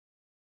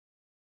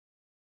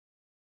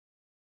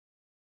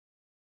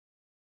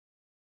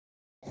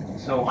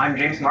So I'm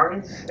James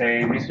Martens,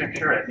 a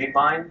researcher at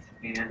Midbind,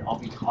 and I'll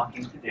be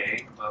talking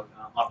today about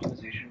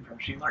optimization for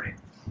machine learning,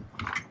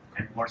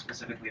 and more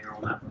specifically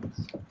neural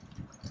networks.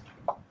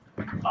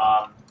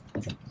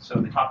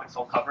 So the topics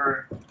I'll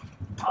cover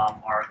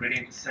are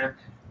gradient descent,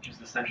 which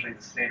is essentially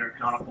the standard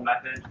canonical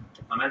method,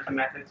 momentum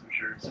methods,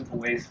 which are simple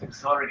ways of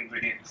accelerating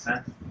gradient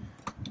descent,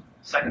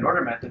 second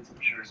order methods,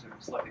 which are sort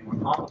of slightly more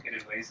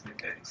complicated ways of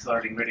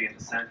accelerating gradient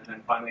descent, and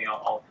then finally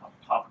I'll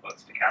talk about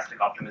stochastic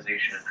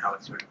optimization and how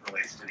it sort of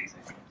relates to these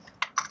issues.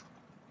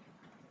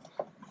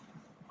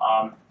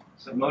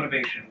 So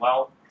motivation,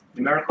 well,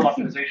 numerical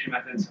optimization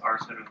methods are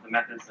sort of the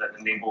methods that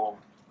enable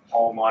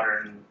all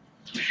modern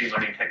machine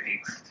learning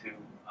techniques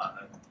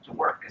to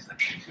work,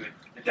 essentially, to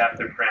adapt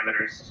their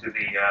parameters to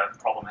the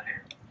problem at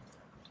hand.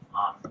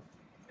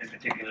 In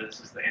particular, this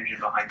is the engine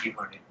behind deep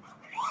learning.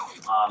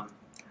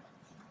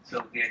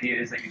 So the idea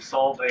is that you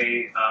solve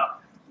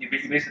you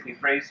basically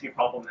phrase your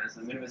problem as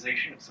the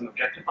minimization of some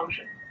objective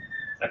function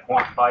that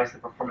quantifies the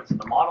performance of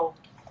the model.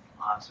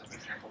 So for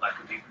example, that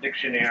could be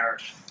prediction error,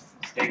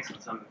 mistakes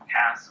in some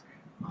task.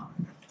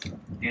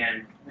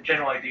 And the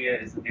general idea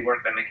is that they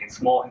work by making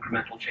small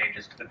incremental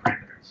changes to the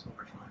parameters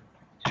over time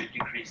to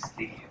decrease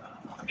the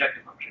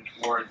objective function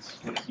towards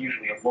what is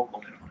usually a local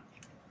minimum.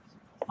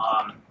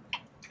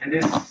 And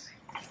this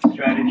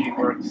strategy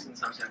works in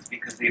some sense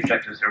because the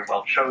objectives are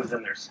well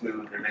chosen, they're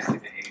smooth, they're nicely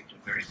behaved in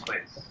various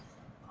ways.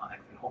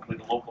 And hopefully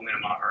the local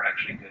minima are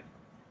actually good.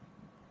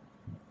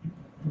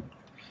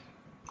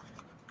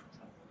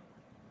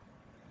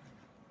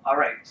 All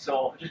right,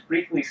 so just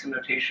briefly some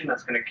notation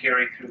that's going to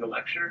carry through the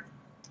lecture.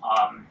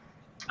 I'm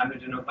going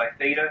to denote by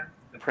theta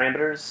the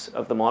parameters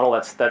of the model.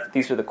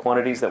 These are the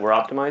quantities that we're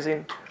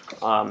optimizing,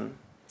 or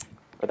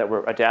that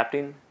we're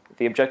adapting.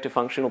 The objective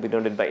function will be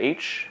denoted by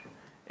h.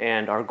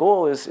 And our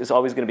goal is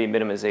always going to be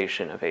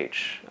minimization of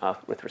h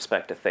with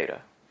respect to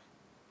theta.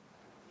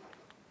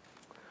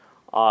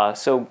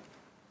 So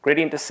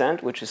gradient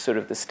descent, which is sort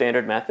of the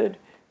standard method,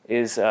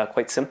 is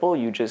quite simple.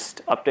 You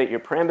just update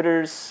your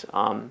parameters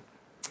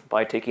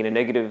by taking a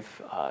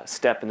negative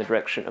step in the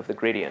direction of the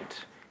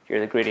gradient. Here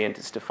the gradient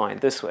is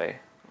defined this way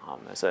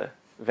as a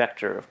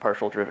vector of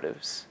partial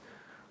derivatives.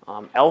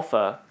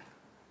 Alpha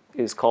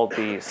is called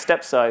the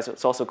step size.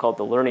 It's also called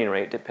the learning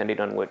rate, depending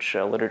on which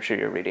literature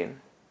you're reading.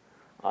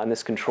 And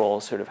this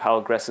controls sort of how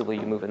aggressively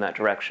you move in that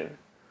direction.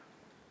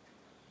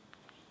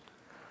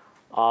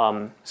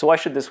 So why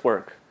should this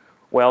work?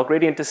 Well,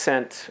 gradient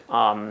descent,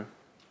 so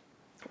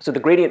the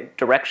gradient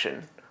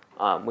direction,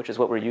 which is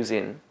what we're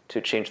using to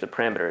change the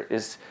parameter,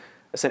 is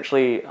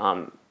essentially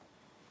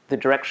the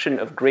direction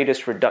of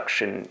greatest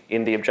reduction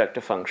in the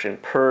objective function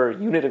per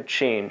unit of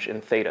change in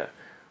theta.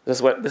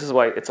 This is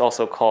why it's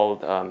also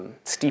called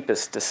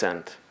steepest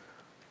descent,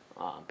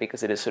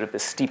 because it is sort of the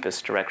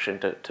steepest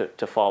direction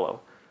to follow.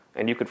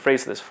 And you could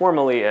phrase this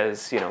formally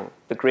as,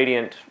 the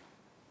gradient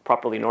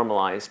properly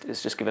normalized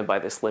is just given by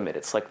this limit.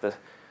 It's like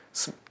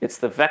it's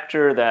the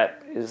vector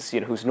that is,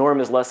 whose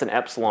norm is less than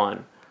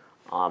epsilon,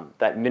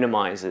 that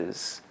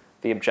minimizes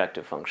the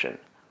objective function.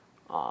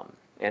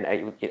 And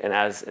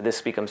as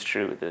this becomes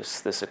true,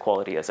 this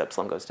equality as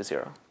epsilon goes to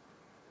 0.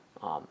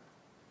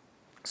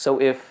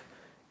 So if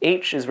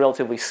h is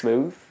relatively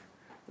smooth,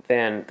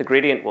 then the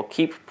gradient will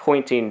keep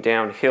pointing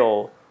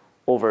downhill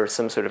over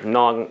some sort of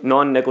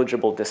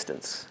non-negligible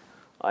distance.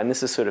 And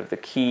this is sort of the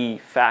key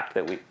fact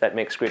that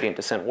makes gradient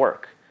descent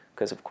work.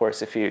 Because of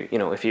course, if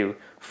you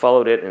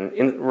followed it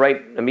and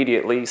right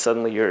immediately,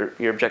 suddenly your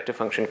objective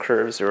function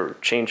curves or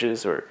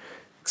changes or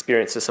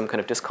experiences some kind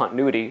of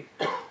discontinuity,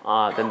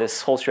 then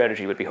this whole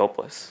strategy would be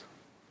hopeless.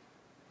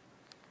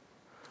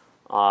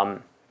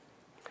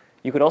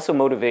 You could also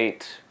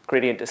motivate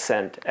gradient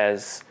descent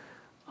as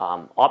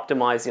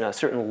optimizing a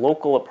certain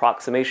local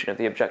approximation of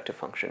the objective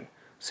function.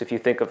 So if you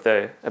think of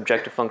the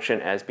objective function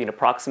as being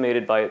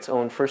approximated by its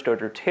own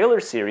first-order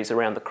Taylor series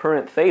around the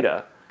current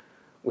theta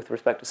with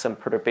respect to some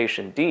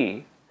perturbation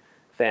d,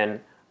 then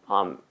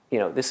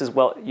this is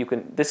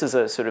this is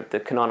a sort of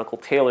the canonical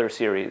Taylor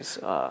series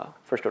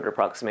first-order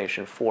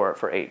approximation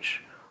for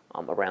h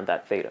around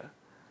that theta.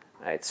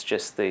 It's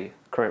just the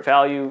current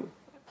value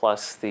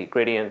plus the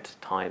gradient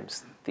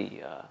times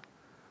the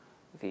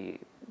d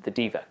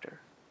vector.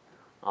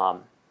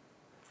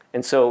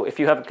 And so if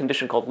you have a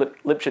condition called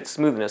Lipschitz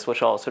smoothness,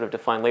 which I'll sort of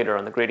define later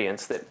on the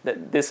gradients,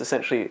 that this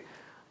essentially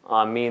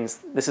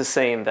means, this is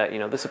saying that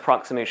this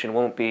approximation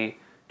won't be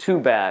too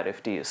bad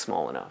if d is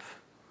small enough.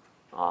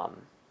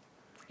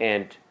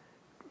 And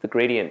the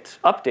gradient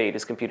update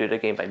is computed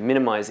again by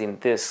minimizing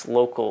this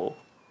local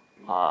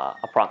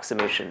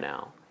approximation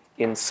now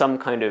in some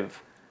kind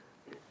of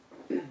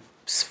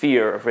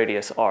sphere of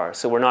radius r.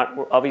 So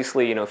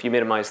obviously, if you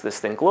minimize this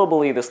thing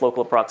globally, this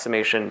local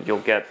approximation,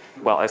 you'll get,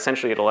 well,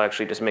 essentially it'll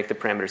actually just make the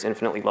parameters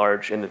infinitely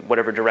large in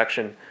whatever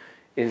direction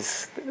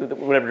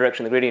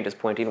the gradient is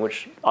pointing,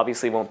 which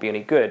obviously won't be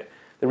any good.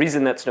 The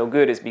reason that's no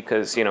good is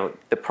because, the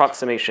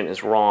approximation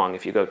is wrong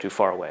if you go too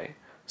far away.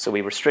 So we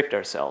restrict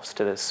ourselves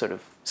to this sort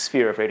of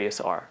sphere of radius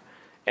r.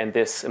 And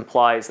this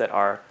implies that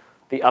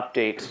the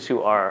update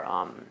to our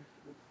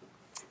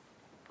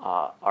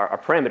our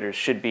parameters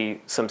should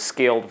be some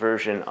scaled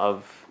version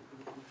of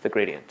the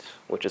gradient,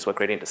 which is what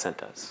gradient descent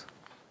does.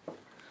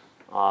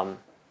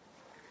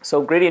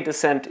 So gradient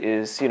descent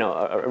is,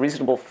 a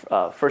reasonable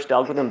first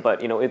algorithm,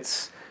 but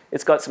it's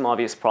got some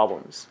obvious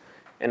problems.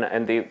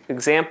 And the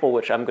example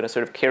which I'm going to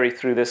sort of carry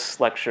through this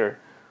lecture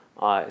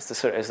is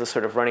the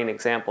sort of running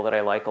example that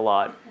I like a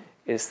lot,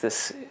 is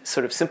this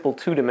sort of simple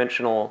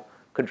two-dimensional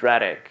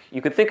quadratic.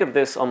 You could think of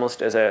this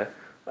almost as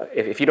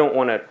if you don't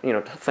want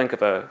to think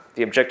of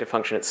the objective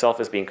function itself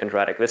as being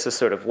quadratic, this is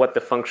sort of what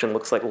the function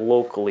looks like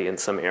locally in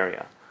some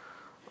area.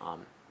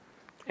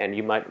 And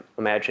you might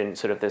imagine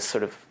sort of this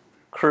sort of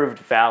curved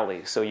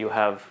valley. So you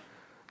have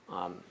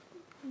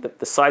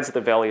the sides of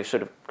the valley are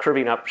sort of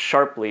curving up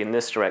sharply in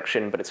this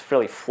direction, but it's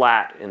fairly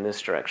flat in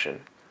this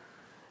direction.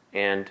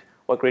 And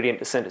what gradient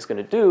descent is going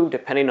to do,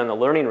 depending on the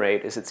learning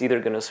rate, is it's either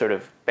going to sort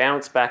of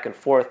bounce back and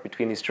forth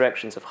between these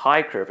directions of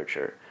high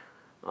curvature.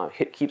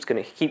 Keeps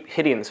going to keep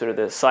hitting sort of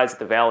the sides of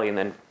the valley and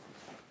then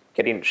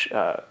getting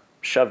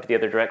shoved the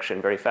other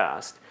direction very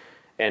fast.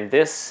 And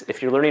this,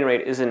 if your learning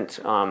rate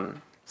isn't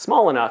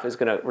small enough, is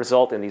going to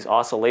result in these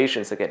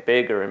oscillations that get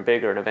bigger and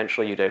bigger, and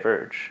eventually you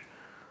diverge.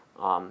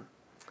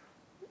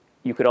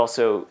 You could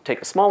also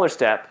take a smaller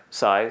step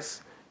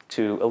size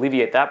to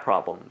alleviate that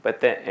problem, but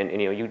then,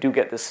 and you do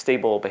get this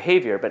stable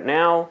behavior. But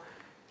now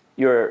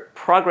your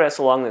progress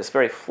along this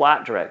very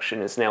flat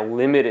direction is now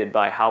limited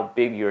by how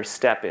big your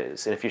step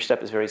is. And if your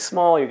step is very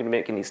small, you're going to be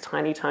making these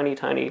tiny, tiny,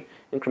 tiny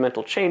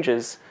incremental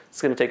changes.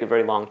 It's going to take a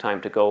very long time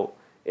to go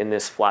in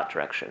this flat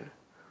direction.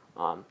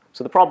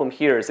 So the problem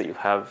here is that you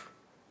have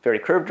very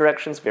curved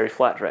directions, very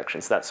flat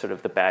directions. That's sort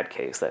of the bad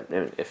case. That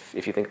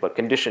if you think about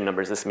condition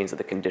numbers, this means that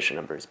the condition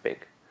number is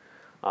big.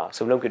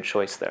 So no good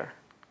choice there.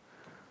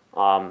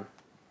 Right,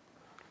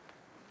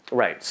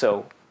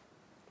 so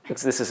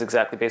this is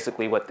exactly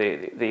basically what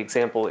the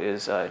example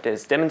is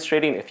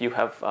demonstrating. If you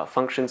have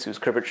functions whose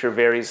curvature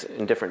varies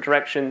in different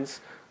directions,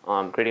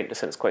 gradient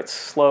descent is quite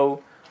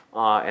slow,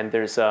 and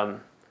there's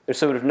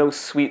sort of no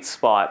sweet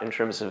spot in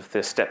terms of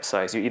the step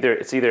size.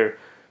 It's either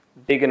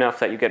big enough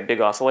that you get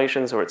big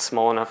oscillations, or it's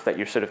small enough that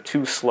you're sort of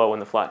too slow in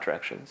the flat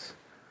directions.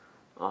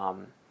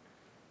 And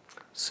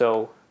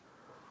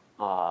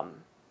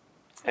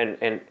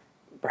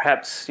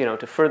perhaps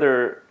to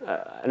further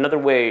another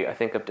way I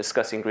think of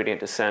discussing gradient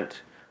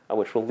descent,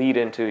 which will lead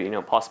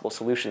into possible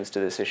solutions to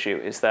this issue,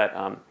 is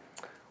that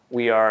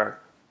we are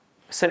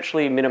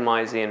essentially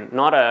minimizing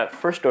not a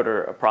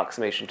first-order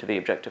approximation to the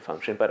objective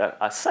function, but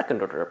a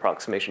second-order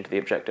approximation to the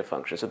objective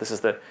function. So this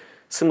is the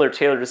similar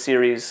Taylor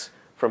series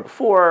from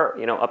before,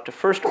 up to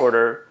first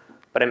order,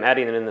 but I'm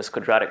adding it in this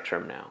quadratic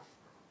term now,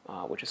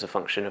 which is a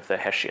function of the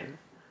Hessian.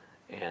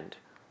 And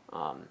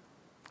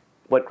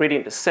what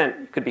gradient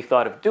descent could be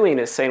thought of doing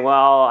is saying,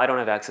 well, I don't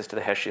have access to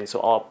the Hessian,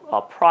 so I'll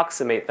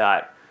approximate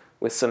that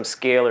with some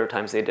scalar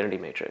times the identity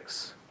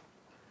matrix.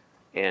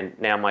 And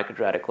now my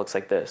quadratic looks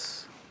like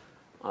this.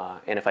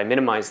 And if I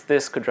minimize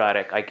this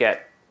quadratic, I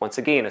get, once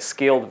again, a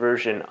scaled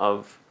version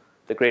of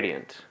the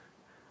gradient.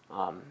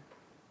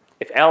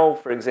 If L,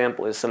 for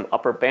example, is some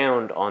upper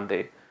bound on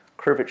the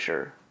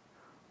curvature,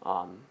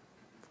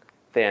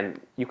 then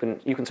you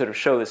can sort of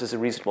show this is a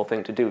reasonable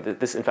thing to do.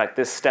 That in fact,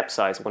 this step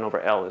size 1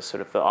 over L is sort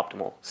of the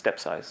optimal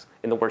step size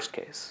in the worst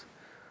case.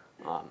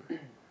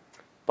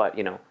 But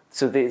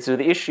so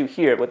the issue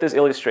here, what this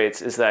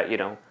illustrates is that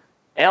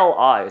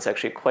Li is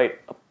actually quite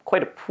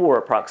a poor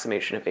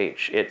approximation of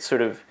H. It's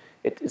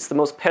the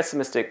most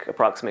pessimistic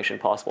approximation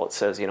possible. It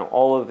says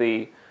all of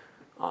the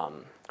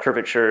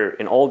curvature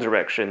in all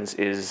directions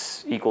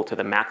is equal to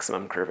the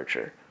maximum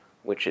curvature,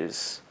 which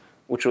is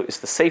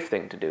the safe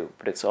thing to do,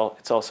 but it's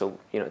also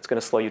it's going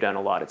to slow you down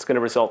a lot. It's going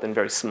to result in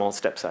very small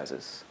step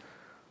sizes.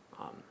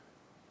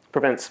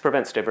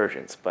 Prevents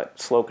divergence, but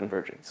slow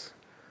convergence.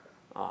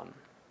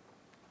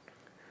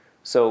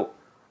 So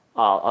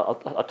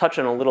I'll touch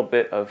on a little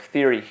bit of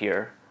theory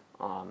here.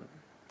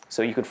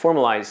 So you could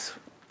formalize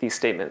these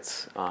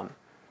statements.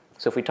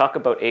 So if we talk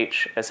about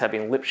H as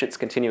having Lipschitz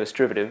continuous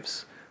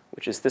derivatives,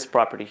 which is this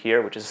property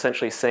here, which is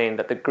essentially saying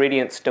that the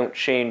gradients don't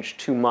change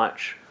too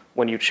much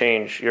when you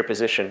change your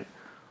position,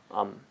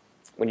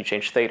 when you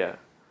change theta.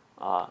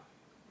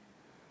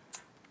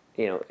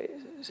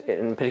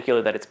 In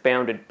particular, that it's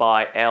bounded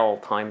by L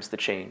times the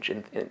change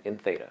in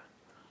theta.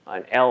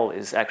 And L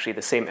is actually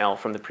the same L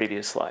from the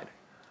previous slide.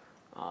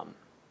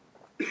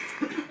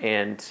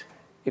 And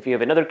if you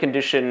have another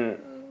condition,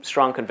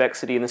 strong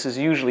convexity, and this is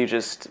usually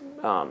just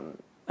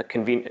a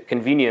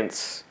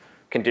convenience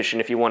condition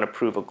if you want to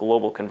prove a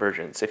global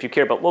convergence. If you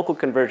care about local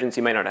convergence,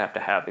 you might not have to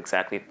have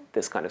exactly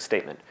this kind of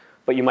statement.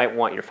 But you might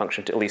want your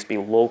function to at least be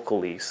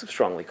locally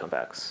strongly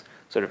convex,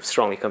 sort of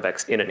strongly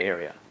convex in an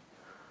area.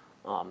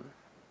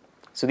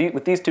 So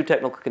with these two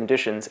technical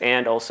conditions,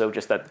 and also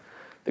just that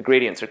the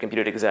gradients are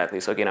computed exactly.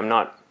 So again,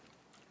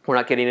 we're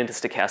not getting into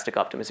stochastic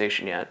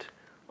optimization yet.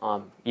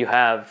 You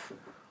have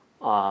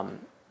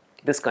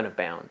this kind of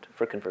bound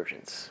for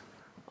convergence.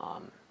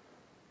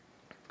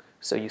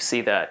 So you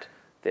see that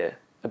the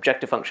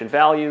objective function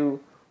value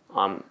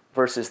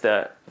versus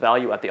the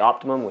value at the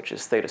optimum, which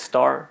is theta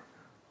star,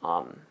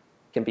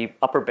 can be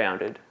upper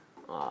bounded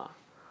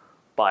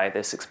by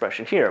this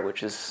expression here,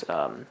 which is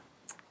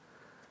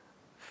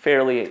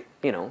fairly,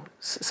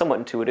 somewhat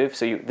intuitive.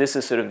 So this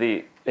is sort of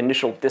the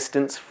initial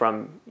distance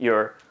from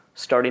your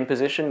starting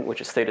position,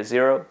 which is theta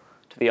 0,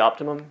 to the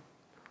optimum.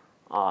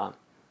 And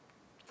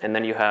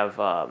then you have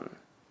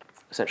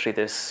essentially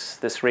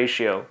this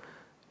ratio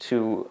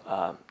to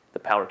the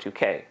power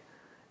 2k.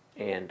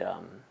 And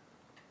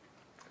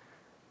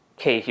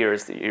k here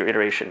is your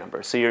iteration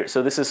number.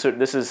 So this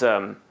is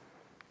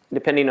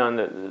depending on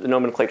the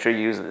nomenclature you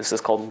use, this is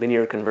called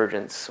linear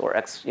convergence, or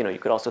you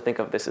could also think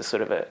of this as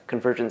sort of a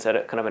convergence at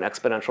a kind of an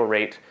exponential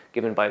rate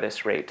given by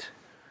this rate.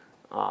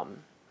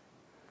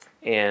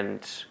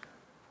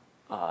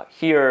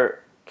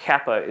 Here,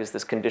 kappa is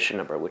this condition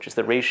number, which is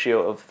the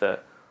ratio of the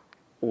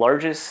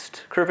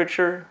largest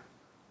curvature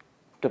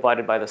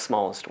divided by the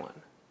smallest one.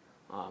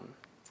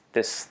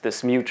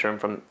 This mu term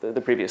from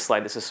the previous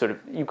slide, this is sort of,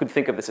 you could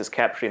think of this as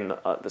capturing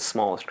the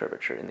smallest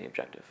curvature in the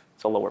objective.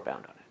 It's a lower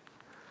bound on it.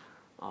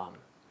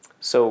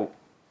 So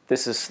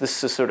this is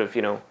sort of,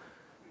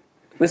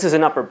 this is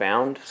an upper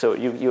bound. So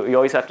you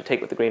always have to take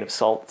it with a grain of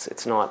salt.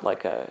 It's not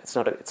like it's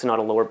not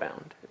a lower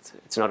bound.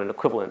 It's not an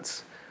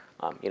equivalence.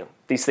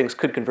 These things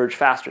could converge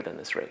faster than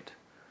this rate.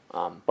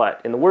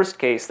 But in the worst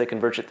case, they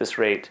converge at this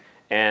rate,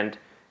 and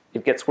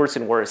it gets worse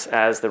and worse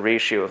as the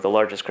ratio of the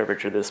largest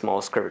curvature to the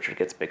smallest curvature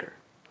gets bigger.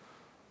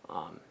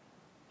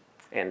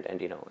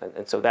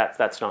 And so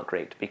that's not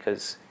great,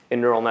 because in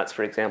neural nets,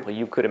 for example,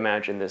 you could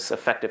imagine this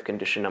effective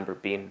condition number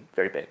being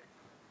very big.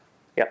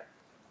 Yep.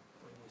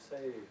 When you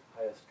say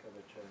highest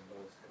curvature and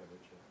lowest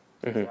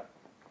curvature, is that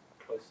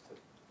close to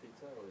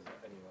theta, or is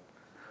that anywhere?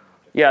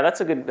 Yeah,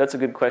 that's a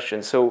good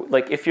question. So,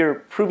 like, if you're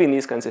proving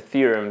these kinds of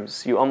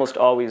theorems, you almost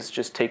always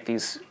just take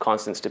these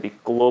constants to be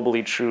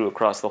globally true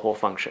across the whole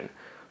function.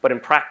 But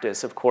in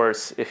practice, of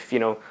course, if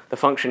the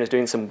function is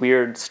doing some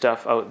weird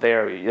stuff out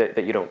there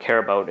that you don't care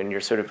about, and you're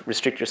sort of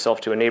restrict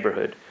yourself to a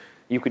neighborhood,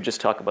 you could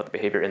just talk about the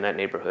behavior in that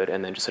neighborhood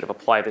and then just sort of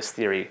apply this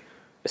theory,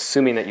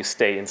 assuming that you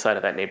stay inside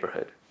of that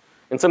neighborhood.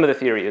 And some of the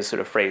theory is sort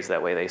of phrased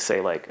that way. They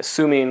say, like,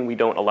 assuming we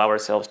don't allow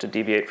ourselves to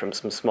deviate from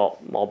some small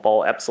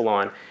ball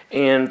epsilon,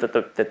 and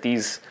that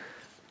these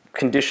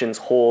conditions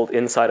hold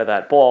inside of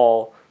that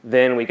ball,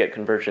 then we get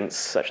convergence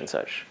such and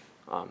such.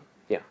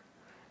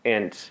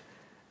 And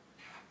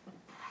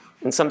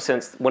in some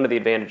sense, one of the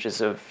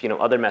advantages of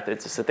other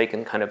methods is that they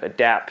can kind of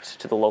adapt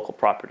to the local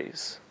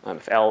properties.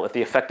 If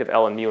the effective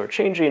L and mu are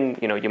changing,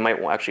 you might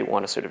actually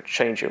want to sort of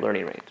change your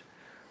learning rate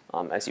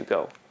as you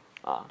go.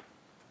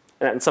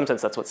 And in some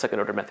sense, that's what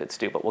second-order methods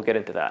do, but we'll get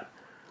into that.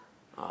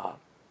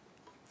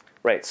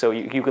 Right, so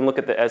you can look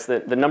at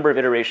the number of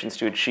iterations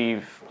to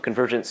achieve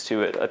convergence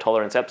to a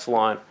tolerance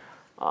epsilon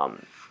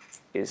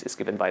is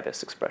given by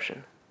this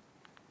expression.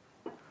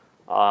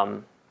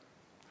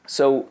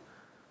 So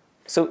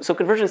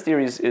convergence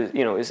theory is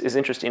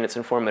interesting, it's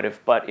informative,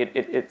 but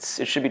it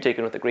should be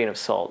taken with a grain of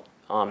salt.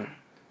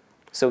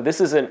 So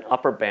this is an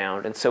upper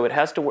bound, and so it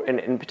has to,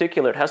 in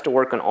particular, it has to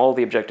work on all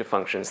the objective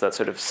functions that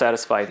sort of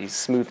satisfy these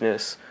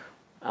smoothness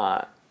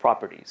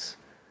properties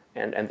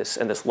and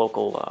this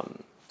local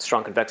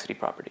strong convexity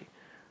property.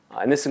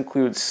 And this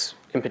includes,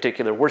 in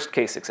particular, worst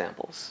case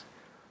examples.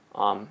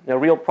 Now,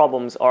 real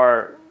problems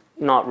are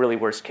not really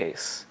worst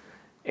case,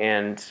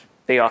 and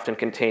they often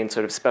contain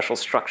sort of special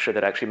structure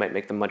that actually might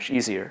make them much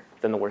easier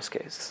than the worst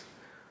case.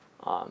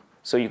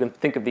 So you can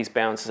think of these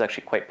bounds as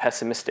actually quite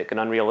pessimistic and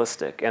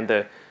unrealistic, and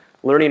the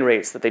learning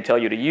rates that they tell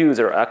you to use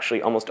are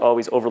actually almost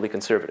always overly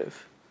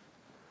conservative.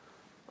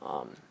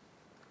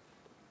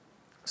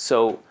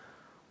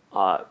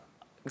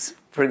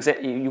 For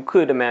example, you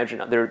could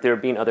imagine there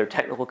being other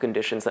technical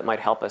conditions that might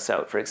help us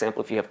out. For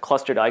example, if you have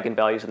clustered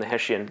eigenvalues in the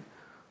Hessian,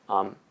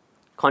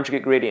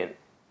 conjugate gradient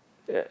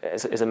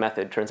as a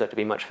method turns out to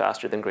be much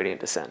faster than gradient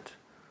descent.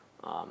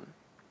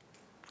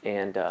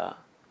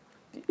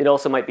 It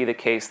also might be the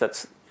case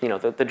that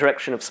the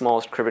direction of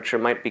smallest curvature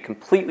might be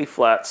completely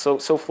flat, so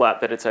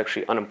flat that it's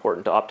actually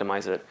unimportant to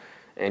optimize it,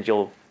 and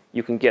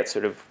you can get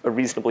sort of a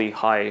reasonably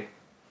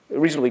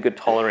good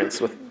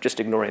tolerance with just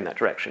ignoring that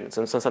direction.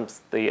 So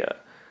sometimes the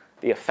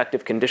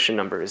effective condition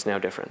number is now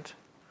different,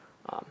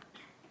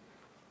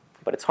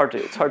 but it's hard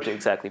to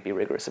exactly be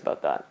rigorous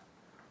about that.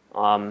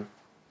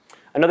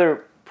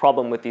 Another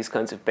problem with these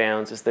kinds of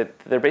bounds is that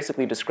they're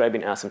basically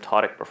describing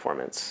asymptotic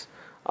performance.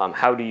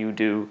 How do you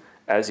do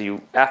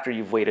after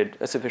you've waited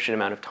a sufficient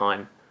amount of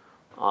time?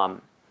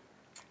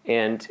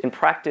 And in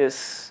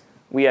practice,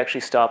 we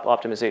actually stop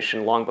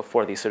optimization long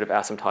before these sort of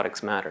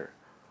asymptotics matter,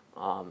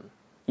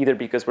 either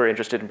because we're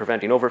interested in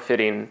preventing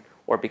overfitting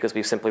or because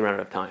we've simply run out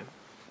of time.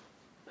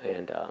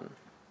 And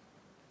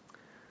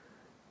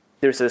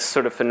there's this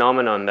sort of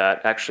phenomenon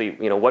that actually,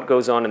 what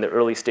goes on in the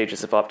early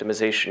stages of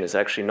optimization is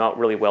actually not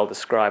really well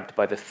described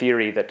by the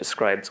theory that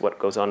describes what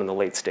goes on in the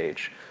late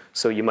stage.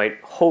 So you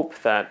might hope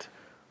that,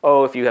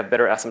 if you have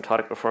better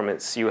asymptotic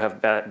performance, you have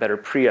better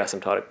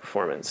pre-asymptotic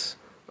performance.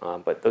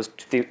 But those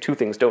two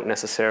things don't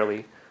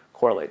necessarily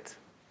correlate,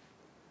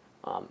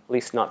 at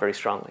least not very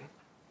strongly.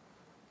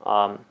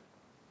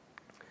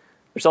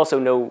 There's also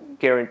no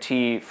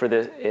guarantee for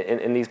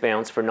in these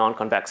bounds for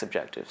non-convex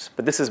objectives.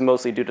 But this is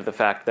mostly due to the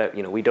fact that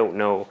we don't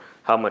know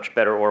how much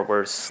better or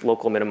worse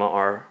local minima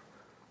are,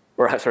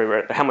 or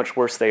sorry, how much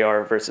worse they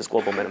are versus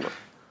global minima.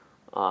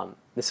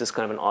 This is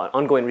kind of an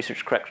ongoing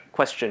research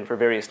question for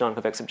various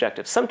non-convex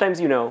objectives. Sometimes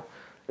you know,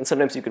 and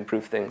sometimes you can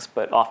prove things,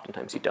 but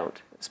oftentimes you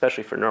don't.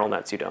 Especially for neural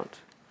nets, you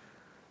don't.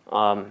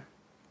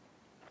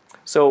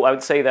 So I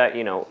would say that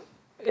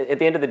at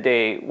the end of the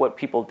day, what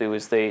people do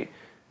is they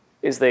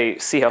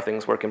see how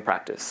things work in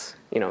practice.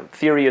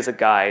 Theory is a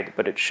guide,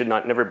 but it should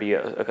never be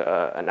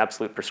an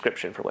absolute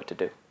prescription for what to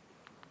do.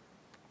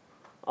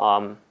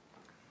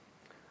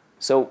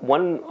 So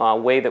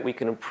one way that we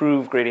can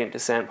improve gradient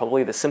descent,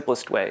 probably the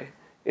simplest way,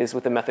 is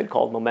with a method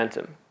called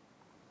momentum.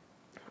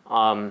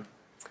 And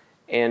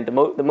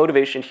the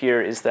motivation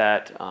here is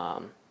that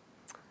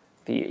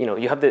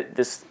you have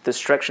this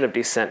direction of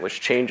descent which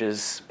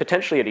changes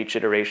potentially at each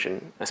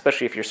iteration,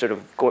 especially if you're sort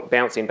of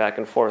bouncing back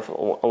and forth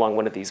along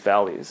one of these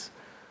valleys.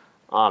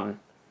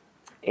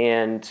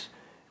 And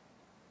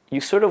you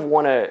sort of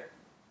want to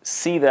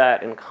see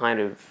that and kind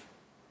of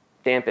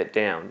damp it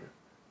down.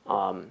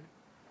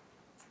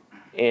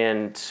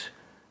 And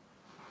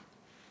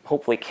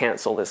hopefully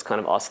cancel this kind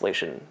of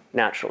oscillation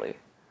naturally.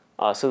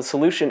 So the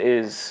solution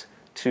is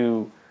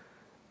to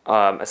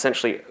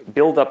essentially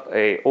build up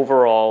an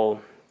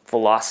overall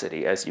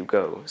velocity as you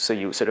go. So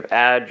you sort of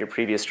add your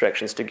previous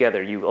directions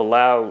together. You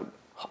allow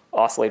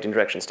oscillating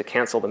directions to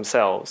cancel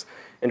themselves.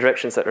 And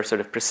directions that are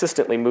sort of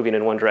persistently moving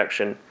in one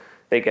direction,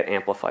 they get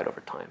amplified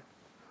over time.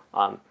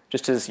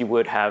 Just as you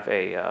would have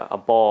a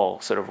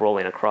ball sort of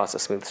rolling across a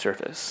smooth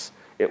surface.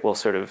 It will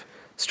sort of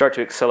start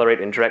to accelerate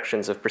in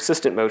directions of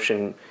persistent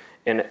motion,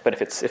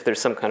 but if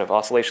there's some kind of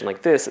oscillation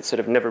like this, it sort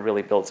of never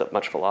really builds up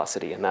much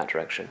velocity in that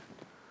direction.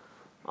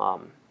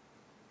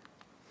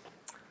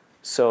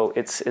 So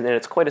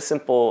it's quite a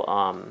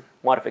simple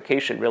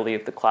modification, really,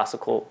 of the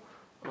classical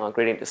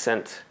gradient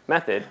descent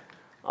method.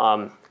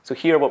 So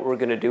here what we're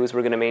going to do is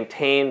we're going to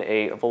maintain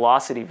a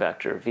velocity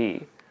vector,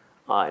 v,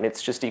 and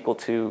it's just equal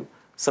to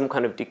some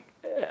kind of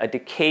a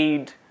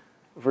decayed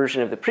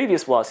version of the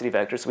previous velocity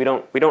vector. So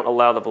we don't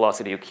allow the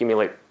velocity to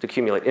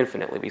accumulate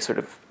infinitely. We sort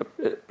of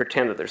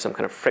pretend that there's some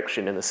kind of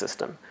friction in the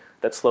system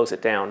that slows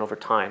it down over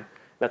time.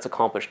 That's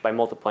accomplished by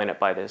multiplying it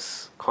by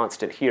this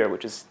constant here,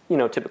 which is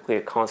typically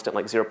a constant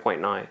like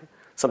 0.9,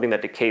 something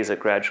that decays it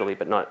gradually,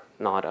 but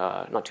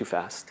not too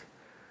fast.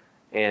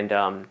 And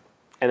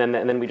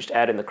then we just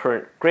add in the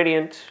current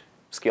gradient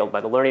scaled by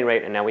the learning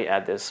rate, and now we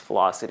add this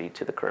velocity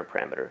to the current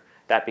parameter.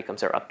 That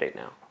becomes our update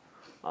now.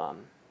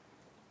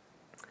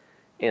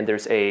 And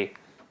there's a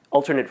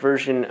alternate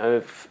version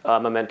of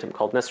momentum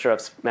called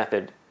Nesterov's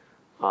method,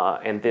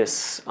 and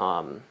this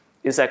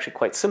is actually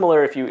quite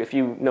similar if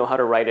you know how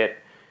to write it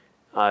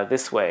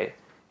this way.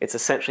 It's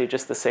essentially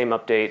just the same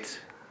update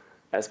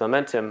as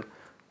momentum,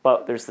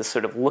 but there's this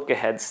sort of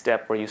look-ahead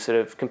step where you sort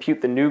of compute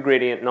the new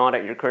gradient not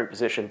at your current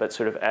position, but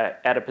sort of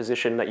at a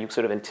position that you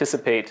sort of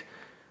anticipate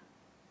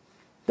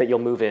that you'll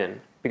move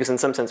in. Because in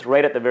some sense,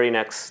 right at the very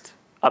next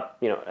at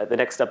the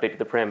next update to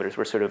the parameters,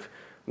 we're sort of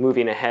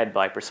moving ahead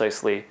by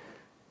precisely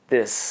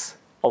this,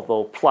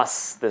 although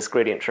plus this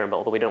gradient term,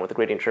 although we don't know what the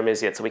gradient term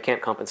is yet, so we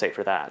can't compensate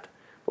for that.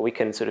 But we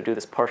can sort of do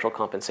this partial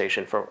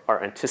compensation for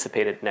our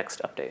anticipated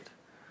next update.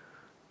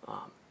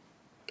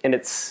 And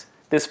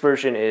this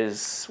version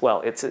is,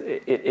 well,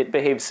 it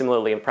behaves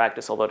similarly in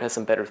practice, although it has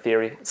some better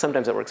theory.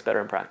 Sometimes it works better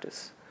in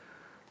practice.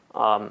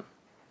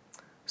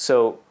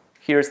 So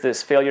here's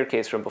this failure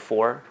case from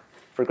before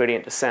for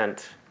gradient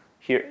descent.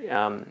 Here,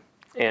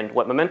 and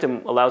what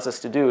momentum allows us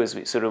to do is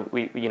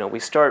we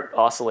start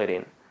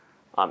oscillating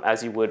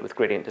as you would with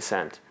gradient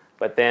descent,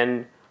 but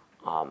then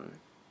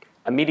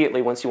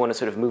immediately once you want to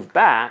sort of move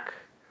back,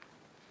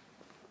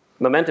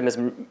 momentum has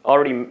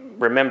already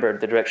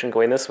remembered the direction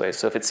going this way.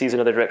 So if it sees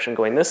another direction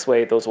going this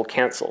way, those will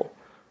cancel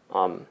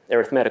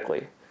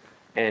arithmetically,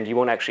 and you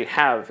won't actually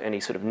have any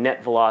sort of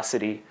net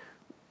velocity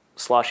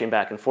sloshing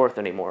back and forth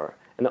anymore.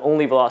 And the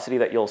only velocity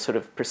that you'll sort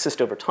of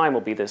persist over time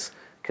will be this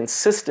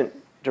consistent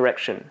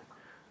direction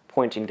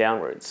pointing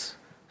downwards.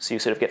 So you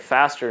sort of get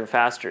faster and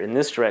faster in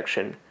this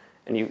direction,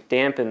 and you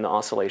dampen the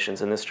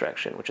oscillations in this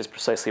direction, which is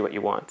precisely what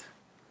you want.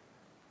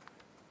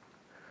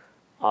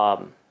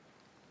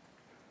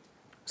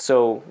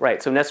 So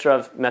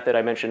Nesterov method,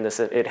 I mentioned this,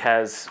 it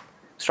has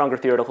stronger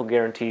theoretical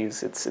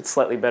guarantees. It's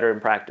slightly better in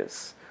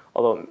practice,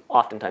 although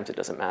oftentimes it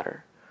doesn't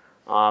matter.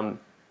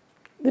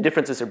 The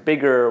differences are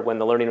bigger when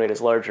the learning rate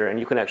is larger, and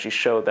you can actually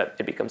show that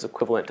it becomes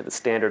equivalent to the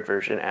standard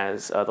version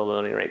as the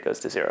learning rate goes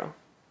to 0.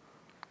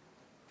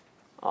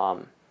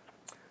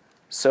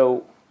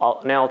 So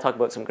now I'll talk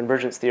about some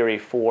convergence theory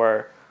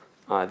for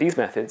these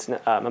methods,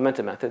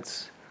 momentum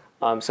methods.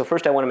 So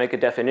first I want to make a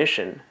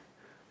definition.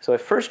 So a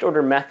first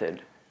order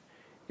method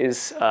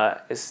is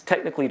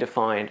technically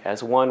defined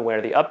as one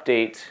where the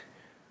update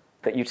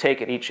that you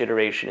take at each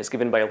iteration is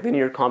given by a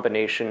linear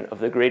combination of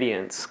the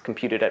gradients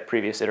computed at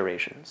previous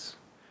iterations.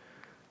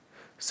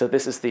 So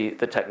this is the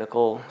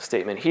technical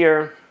statement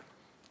here.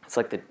 it's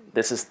like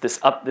this is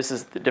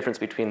the difference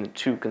between the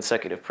two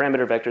consecutive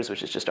parameter vectors,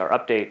 which is just our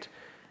update,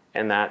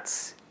 and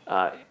that's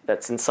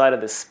inside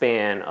of the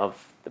span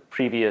of the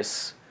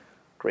previous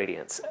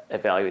gradients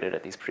evaluated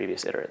at these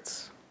previous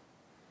iterates.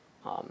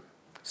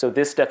 So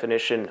this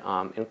definition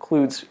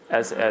includes,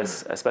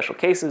 as special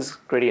cases,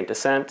 gradient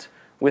descent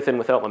with and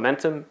without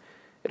momentum.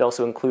 It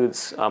also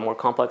includes more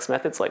complex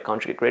methods like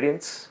conjugate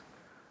gradients,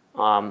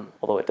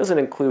 although it doesn't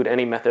include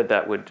any method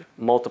that would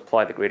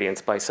multiply the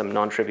gradients by some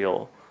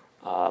non-trivial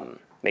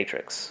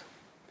matrix.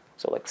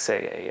 So like,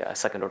 say, a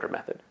second-order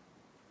method.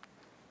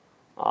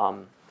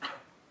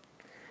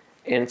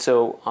 And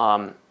so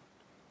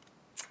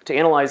to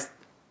analyze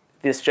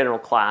this general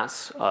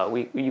class,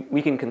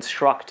 we can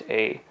construct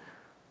a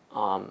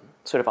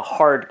sort of a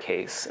hard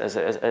case as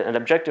an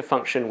objective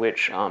function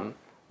which,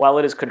 while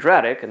it is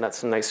quadratic, and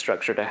that's a nice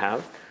structure to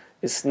have,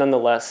 is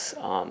nonetheless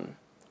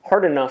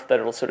hard enough that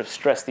it'll sort of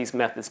stress these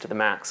methods to the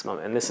maximum.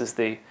 And this is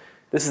the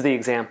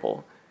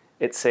example.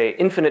 It's a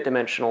infinite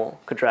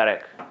dimensional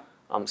quadratic.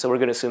 So we're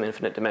going to assume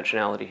infinite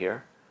dimensionality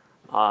here,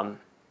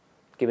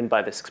 given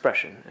by this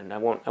expression. And I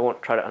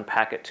won't try to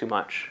unpack it too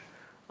much.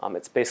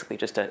 It's basically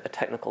just a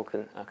technical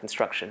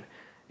construction.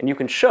 And you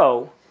can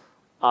show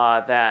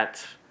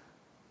that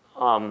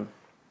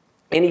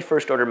any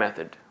first-order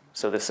method,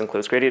 so this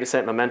includes gradient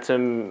descent,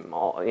 momentum,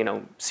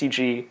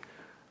 CG,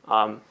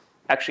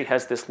 actually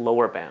has this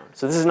lower bound.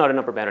 So this is not an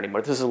upper bound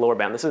anymore. This is a lower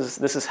bound.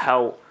 This is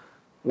how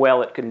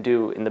well it can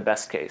do in the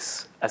best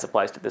case as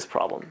applies to this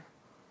problem,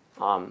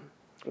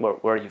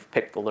 where you've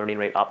picked the learning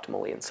rate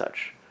optimally and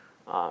such.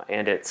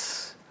 And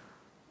it's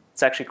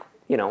actually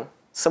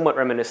somewhat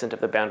reminiscent of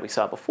the bound we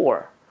saw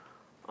before.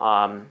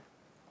 Although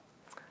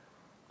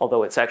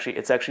it's actually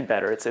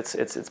better.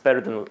 It's better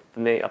than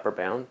the upper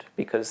bound,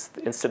 because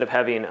instead of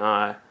having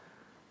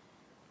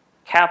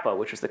kappa,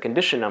 which is the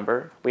condition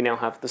number, we now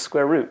have the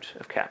square root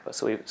of kappa.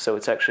 So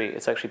it's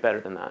actually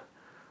better than that,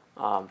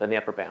 than the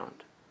upper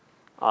bound.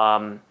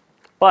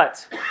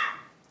 But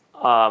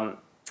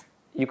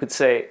you could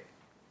say,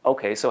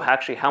 okay, so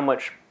actually how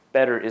much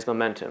better is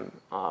momentum?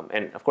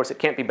 And of course it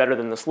can't be better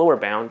than this lower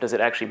bound. Does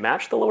it actually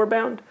match the lower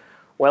bound?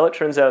 Well, it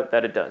turns out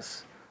that it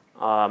does.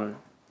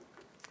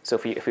 So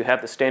if you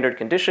have the standard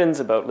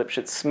conditions about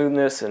Lipschitz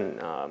smoothness and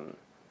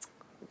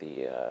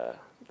the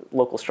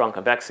local strong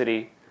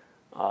convexity,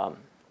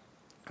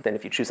 then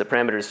if you choose the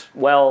parameters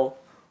well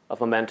of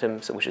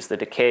momentum, so which is the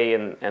decay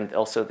and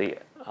also the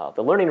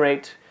learning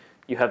rate,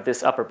 you have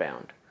this upper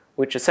bound,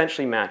 which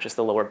essentially matches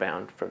the lower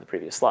bound from the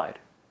previous slide.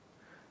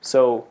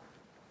 So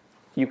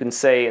you can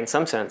say, in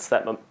some sense,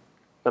 that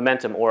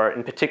momentum, or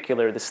in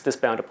particular, this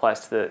bound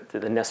applies to the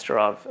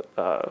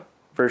Nesterov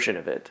version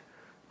of it,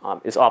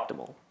 is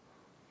optimal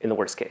in the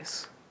worst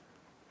case.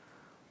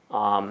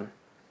 And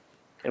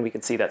we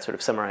can see that sort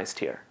of summarized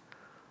here.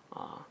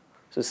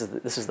 So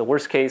this is the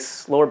worst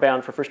case lower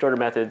bound for first order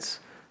methods.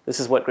 This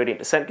is what gradient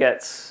descent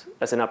gets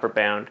as an upper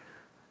bound.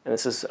 And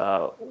this is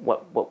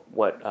what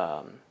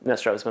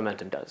Nesterov's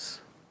momentum does.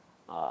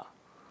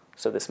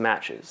 So this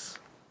matches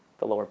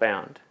the lower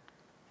bound.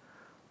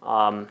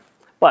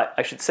 But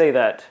I should say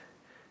that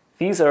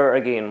these are,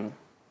 again,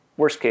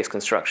 worst case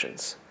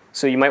constructions.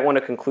 So you might want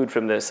to conclude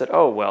from this that,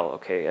 oh, well,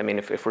 okay, I mean,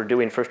 if we're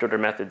doing first order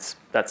methods,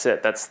 that's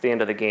it. That's the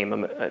end of the game.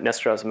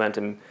 Nesterov's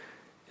momentum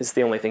is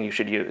the only thing you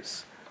should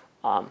use.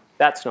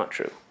 That's not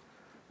true.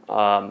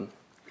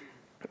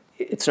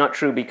 It's not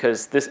true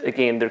because this,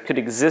 again, there could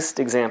exist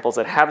examples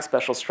that have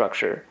special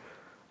structure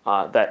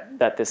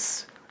that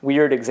this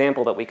weird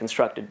example that we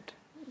constructed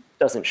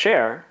doesn't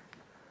share,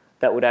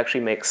 that would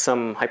actually make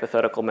some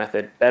hypothetical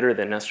method better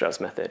than Nesterov's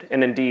method.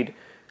 And indeed,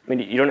 I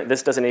mean,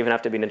 this doesn't even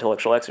have to be an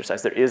intellectual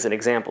exercise. There is an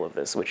example of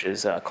this, which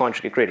is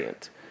conjugate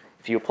gradient.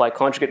 If you apply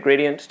conjugate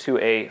gradient to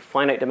a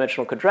finite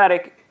dimensional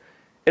quadratic,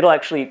 it'll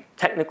actually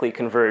technically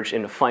converge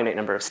in a finite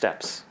number of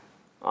steps.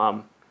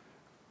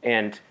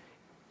 And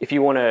if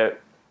you want to,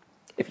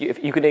 if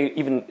you could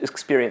even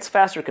experience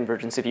faster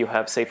convergence if you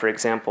have, say, for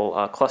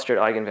example, clustered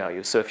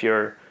eigenvalues. So if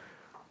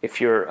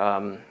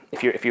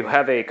you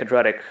have a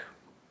quadratic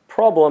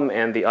problem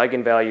and the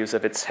eigenvalues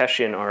of its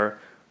Hessian are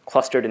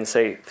clustered in,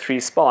 say, 3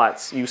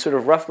 spots, you sort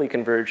of roughly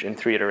converge in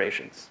 3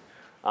 iterations,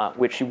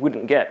 which you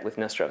wouldn't get with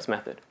Nesterov's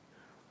method.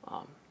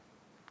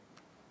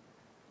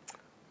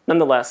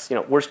 Nonetheless,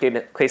 worst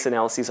case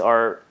analyses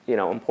are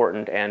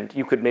important, and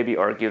you could maybe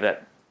argue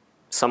that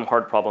some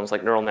hard problems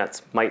like neural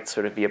nets might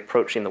sort of be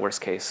approaching the worst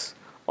case,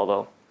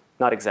 although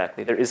not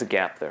exactly. There is a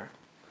gap there.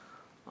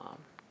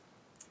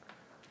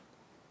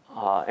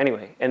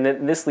 Anyway, and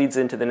then this leads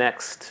into the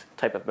next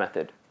type of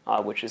method,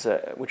 which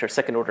are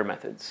second-order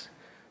methods.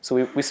 So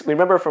we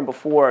remember from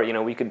before,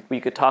 we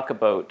could talk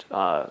about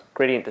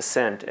gradient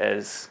descent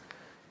as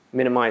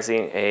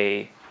minimizing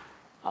a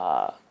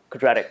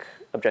quadratic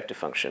objective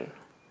function,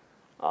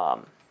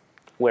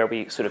 where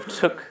we sort of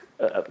took,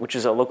 which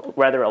is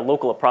rather a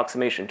local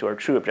approximation to our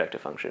true objective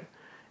function,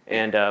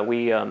 and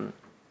we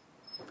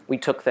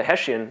took the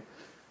Hessian,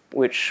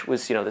 which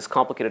was this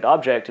complicated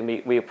object,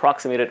 and we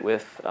approximated it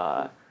with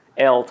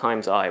L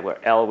times I, where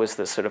L was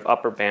the sort of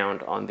upper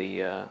bound on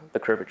the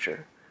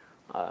curvature.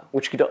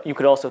 which you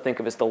could also think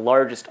of as the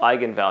largest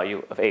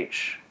eigenvalue of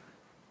h,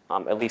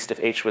 at least if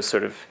h was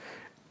sort of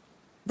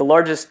the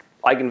largest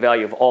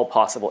eigenvalue of all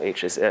possible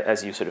h's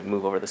as you sort of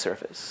move over the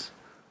surface.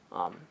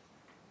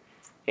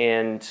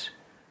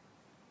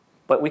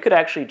 But we could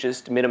actually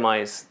just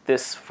minimize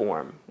this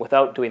form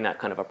without doing that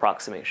kind of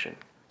approximation.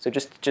 So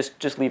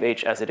just leave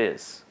h as it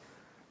is.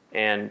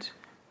 And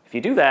if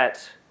you do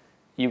that,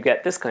 you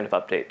get this kind of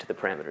update to the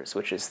parameters,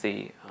 which is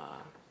the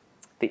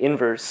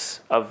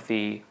inverse of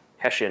the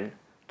Hessian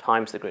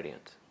times the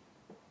gradient.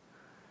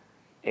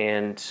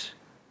 And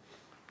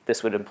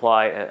this would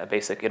imply a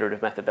basic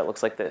iterative method that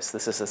looks like this.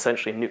 This is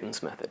essentially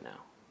Newton's method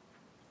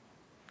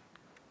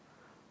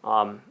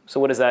now. So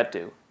what does that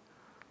do?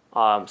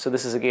 So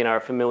this is, again, our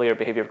familiar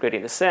behavior of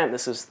gradient descent.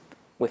 This is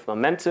with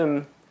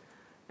momentum.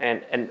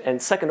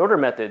 And second-order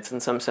methods, in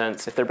some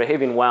sense, if they're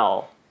behaving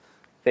well,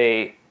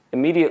 they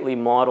immediately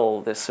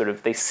model this sort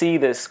of, they see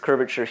this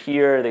curvature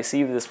here, they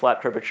see this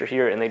flat curvature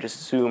here, and they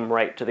just zoom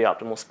right to the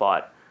optimal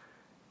spot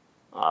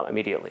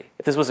immediately.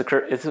 If this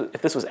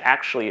was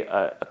actually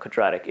a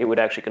quadratic, it would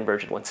actually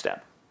converge in one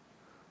step.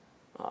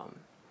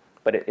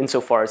 But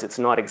insofar as it's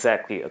not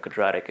exactly a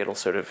quadratic,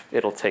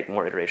 it'll take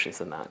more iterations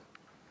than that.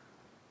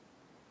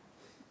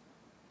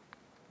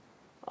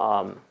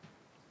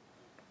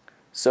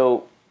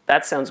 So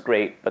that sounds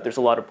great, but there's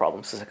a lot of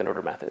problems with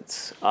second-order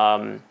methods.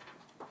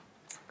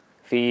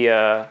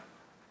 The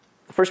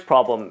first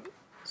problem,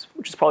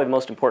 which is probably the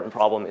most important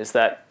problem, is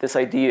that this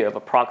idea of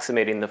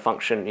approximating the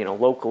function,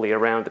 locally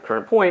around the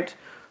current point,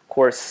 of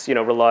course,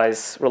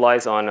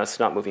 relies on us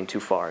not moving too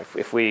far.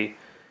 If we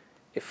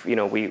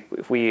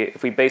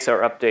base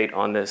our update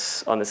on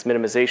this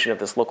minimization of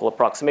this local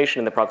approximation,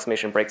 and the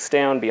approximation breaks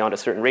down beyond a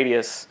certain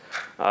radius,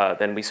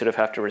 then we sort of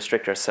have to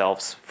restrict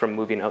ourselves from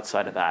moving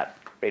outside of that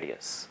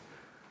radius,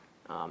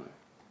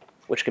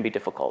 which can be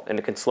difficult, and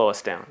it can slow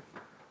us down.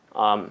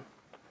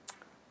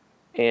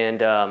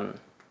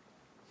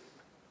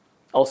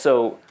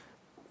 Also,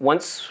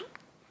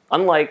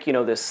 unlike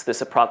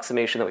this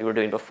approximation that we were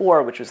doing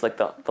before, which was like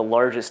the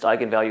largest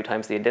eigenvalue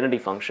times the identity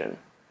function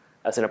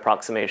as an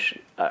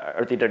approximation,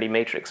 or the identity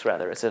matrix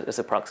rather, as an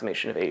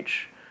approximation of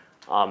h.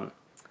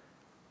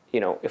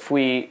 If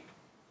we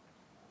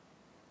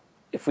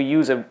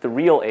use the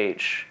real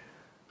h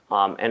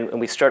and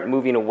we start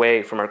moving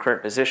away from our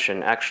current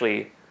position,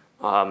 actually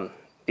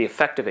the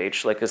effective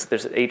h, like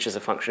there's h as a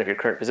function of your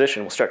current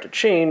position, will start to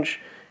change,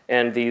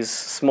 and these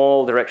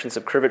small directions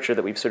of curvature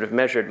that we've sort of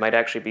measured might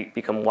actually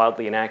become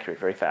wildly inaccurate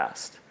very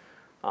fast,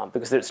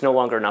 because it's no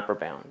longer an upper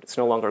bound. It's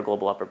no longer a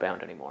global upper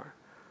bound anymore.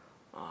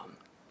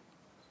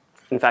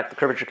 In fact, the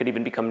curvature could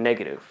even become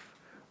negative,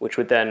 which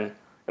would then,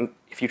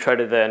 if you try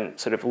to then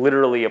sort of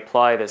literally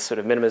apply this sort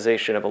of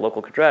minimization of a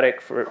local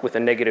quadratic with a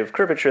negative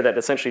curvature, that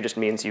essentially just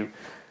means you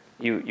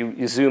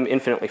zoom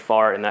infinitely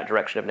far in that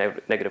direction of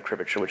negative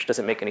curvature, which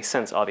doesn't make any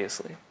sense,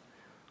 obviously,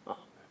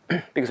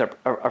 because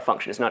our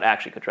function is not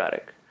actually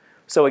quadratic.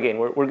 So again,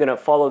 we're going to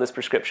follow this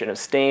prescription of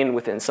staying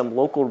within some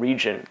local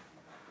region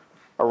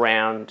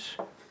around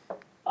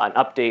an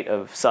update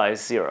of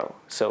size 0.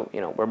 So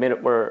we're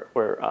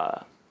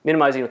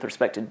minimizing with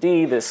respect to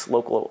d this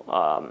local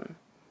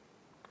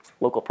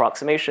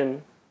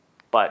approximation,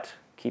 but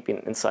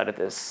keeping inside of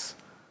this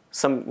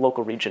some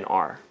local region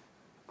r.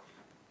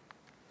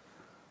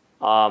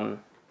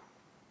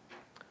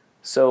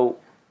 So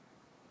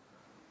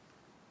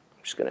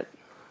I'm just going to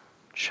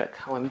check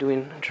how I'm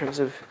doing in terms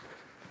of,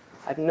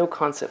 I have no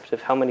concept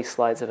of how many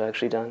slides I've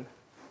actually done.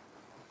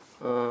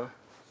 And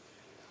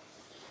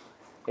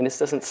this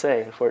doesn't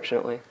say,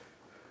 unfortunately.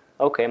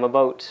 OK, I'm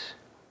about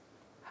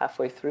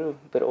halfway through,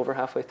 a bit over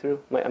halfway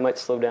through. I might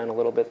slow down a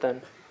little bit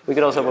then. We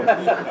could also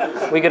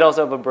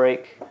have a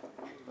break.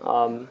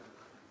 Okay.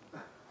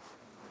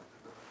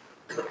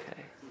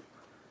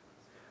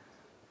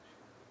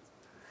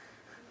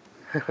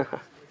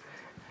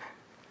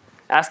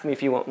 Ask me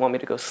if you want me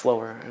to go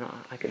slower, and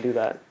I can do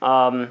that.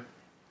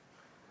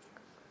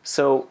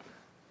 So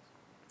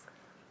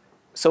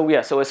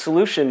a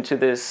solution to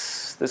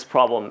this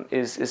problem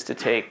is to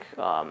take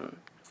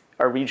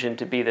our region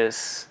to be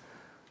this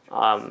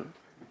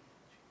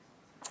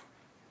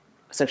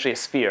essentially a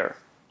sphere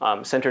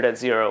centered at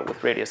 0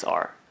 with radius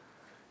r,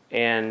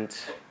 and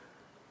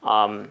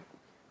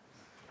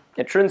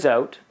it turns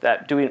out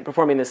that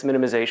performing this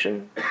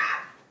minimization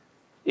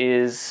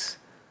is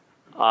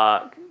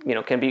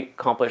can be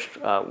accomplished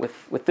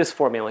with this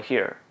formula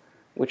here,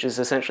 which is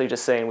essentially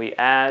just saying we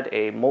add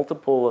a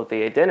multiple of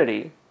the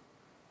identity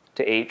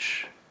to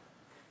h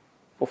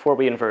before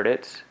we invert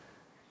it,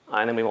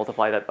 and then we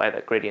multiply that by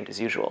that gradient as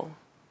usual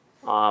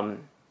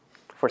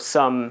for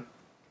some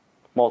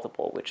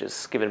multiple, which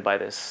is given by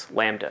this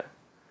lambda.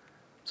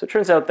 So it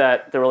turns out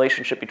that the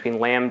relationship between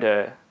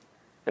lambda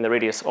and the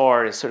radius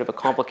r is sort of a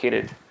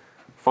complicated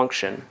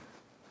function.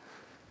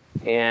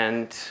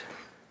 And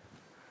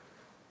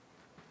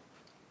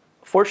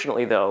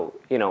fortunately, though,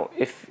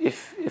 if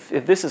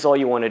this is all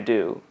you want to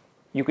do,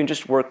 you can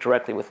just work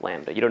directly with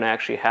lambda. You don't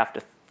actually have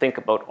to think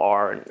about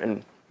r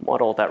and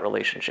model that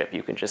relationship.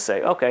 You can just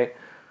say, OK,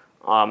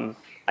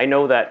 I I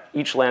know that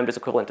each lambda is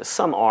equivalent to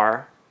some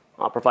r,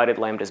 provided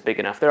lambda is big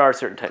enough. There are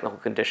certain technical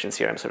conditions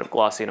here I'm sort of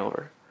glossing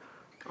over.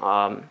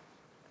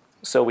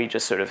 So we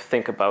just sort of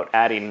think about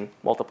adding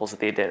multiples of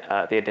the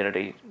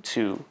identity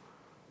to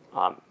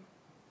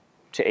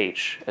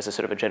h as a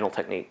sort of a general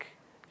technique.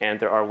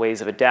 And there are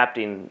ways of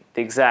adapting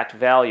the exact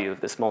value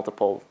of this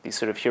multiple, these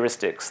sort of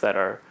heuristics that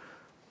are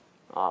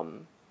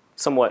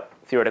somewhat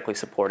theoretically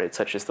supported,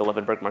 such as the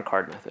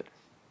Levenberg-Marquardt method.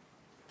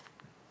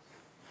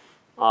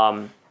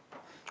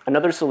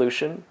 Another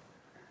solution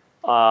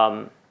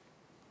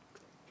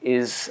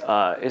is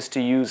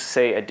to use,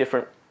 say, a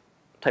different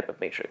type of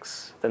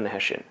matrix than the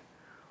Hessian,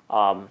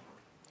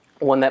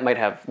 one that might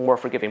have more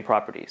forgiving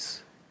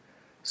properties.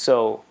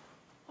 So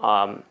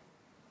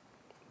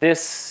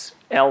this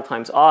L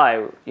times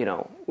I,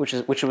 which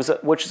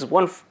is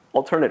one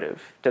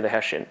alternative to the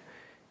Hessian,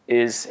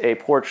 is a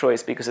poor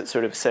choice because it's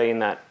sort of saying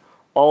that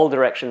all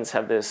directions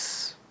have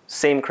this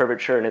same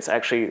curvature, and it's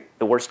actually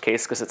the worst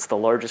case because it's the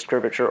largest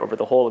curvature over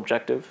the whole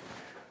objective.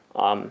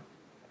 But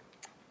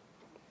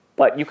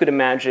you could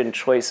imagine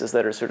choices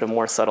that are sort of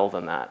more subtle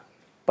than that,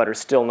 but are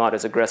still not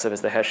as aggressive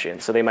as the Hessian.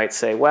 So they might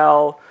say,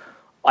 well,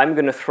 I'm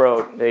going to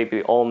throw out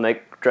maybe all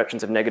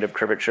directions of negative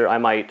curvature. I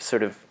might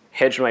sort of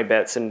hedge my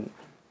bets and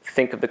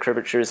think of the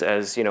curvatures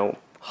as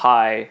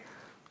high,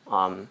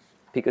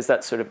 because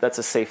that's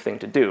a safe thing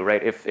to do,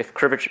 right?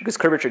 Because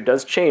curvature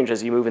does change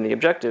as you move in the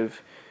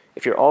objective.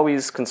 If you're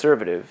always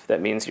conservative,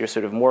 that means you're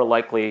sort of more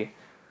likely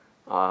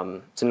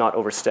to not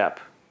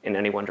overstep in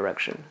any one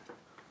direction.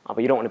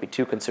 But you don't want to be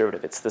too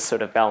conservative. It's this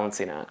sort of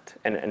balancing act.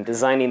 And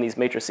designing these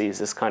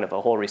matrices is kind of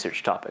a whole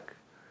research topic.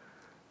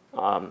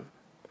 And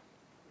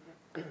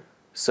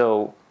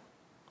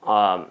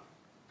I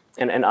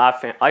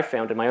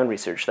found in my own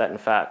research that, in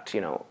fact,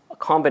 a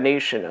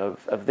combination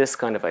of this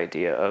kind of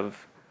idea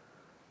of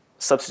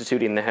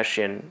substituting the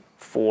Hessian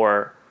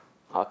for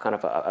kind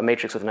of a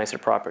matrix with nicer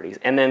properties,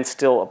 and then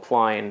still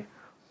applying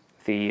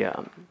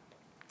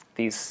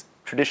these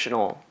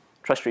traditional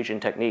trust region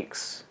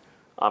techniques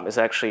is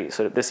actually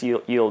sort of, this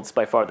yields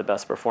by far the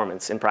best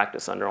performance in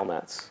practice on neural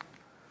nets.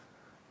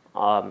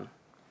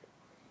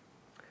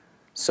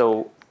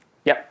 So,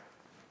 yeah. This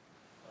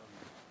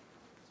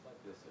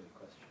might be a silly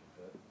question,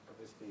 but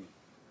obviously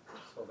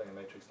solving a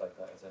matrix like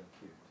that is n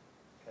cubed.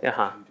 Can you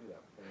actually do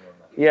that with a neural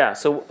net? Yeah,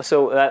 so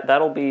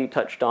that'll be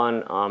touched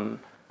on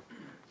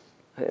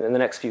in the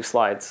next few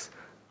slides.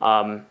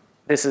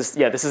 This is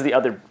the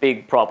other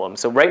big problem.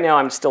 So right now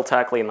I'm still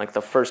tackling like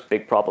the first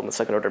big problem with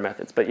second order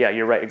methods. But yeah,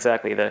 you're right,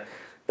 exactly. The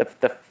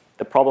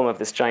problem of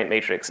this giant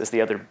matrix is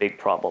the other big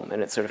problem,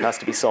 and it sort of has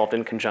to be solved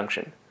in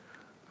conjunction.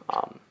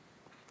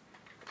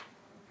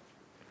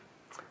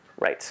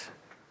 Right.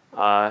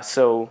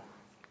 So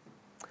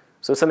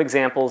some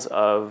examples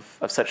of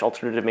such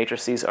alternative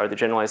matrices are the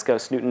generalized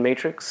Gauss-Newton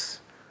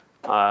matrix,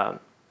 the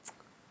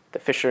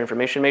Fisher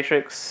information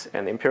matrix,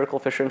 and the empirical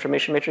Fisher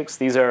information matrix.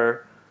 These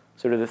are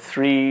sort of the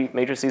three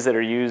matrices that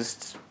are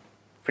used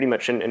pretty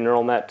much in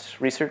neural net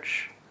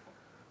research.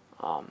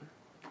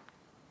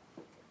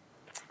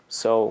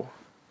 So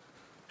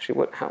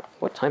actually,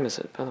 what time is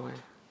it, by the way?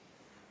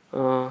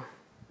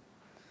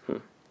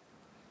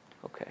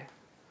 OK.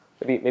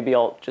 Maybe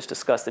I'll just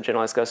discuss the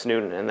generalized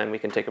Gauss-Newton, and then we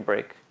can take a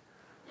break.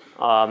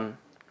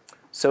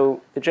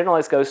 So the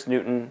generalized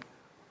Gauss-Newton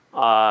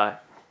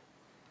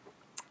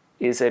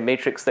is a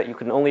matrix that you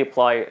can only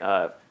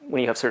apply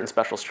when you have certain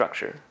special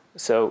structure.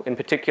 So in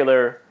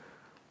particular,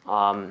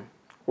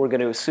 we're going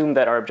to assume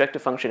that our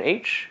objective function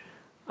h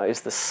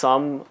is the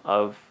sum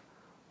of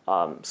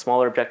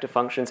smaller objective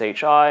functions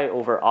hi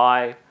over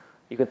I.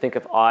 You can think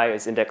of I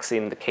as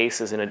indexing the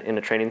cases in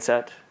a training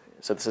set.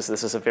 So this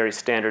is a very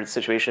standard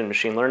situation in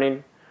machine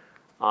learning.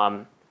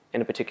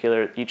 In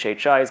particular, each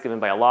hi is given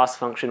by a loss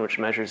function, which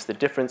measures the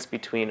difference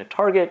between a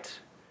target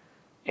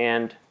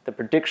and the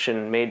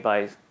prediction made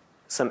by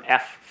some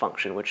f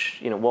function,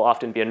 which will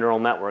often be a neural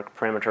network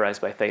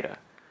parameterized by theta,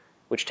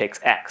 which takes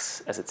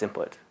x as its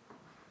input.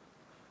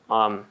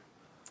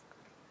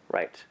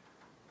 Right.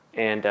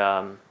 And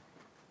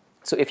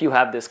so if you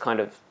have this kind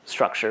of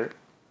structure,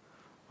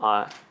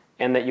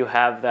 and that you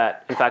have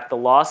that, in fact, the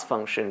loss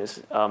function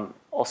is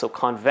also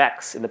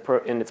convex in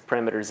its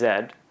parameter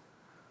z,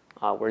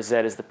 where z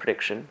is the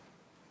prediction,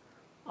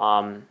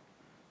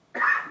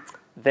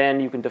 then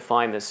you can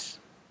define this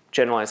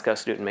generalized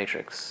Gauss-Newton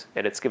matrix.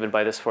 And it's given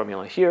by this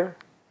formula here,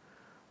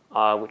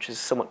 which is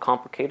somewhat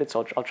complicated,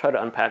 so I'll try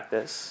to unpack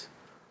this.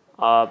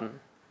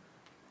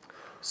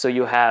 So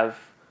you have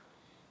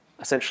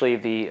essentially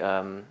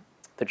the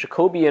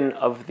Jacobian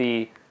of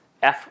the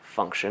f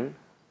function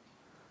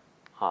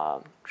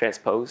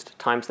transposed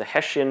times the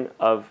Hessian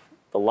of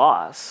the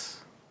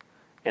loss,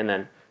 and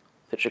then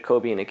the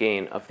Jacobian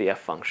again of the f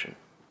function.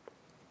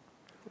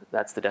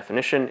 That's the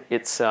definition.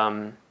 It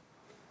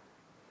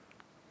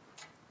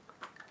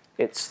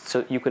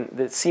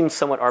seems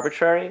somewhat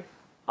arbitrary,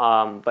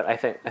 but I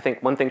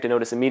think one thing to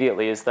notice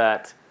immediately is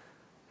that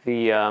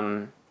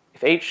if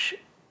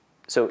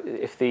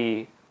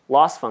the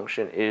loss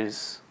function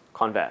is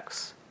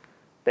convex,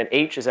 then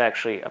h is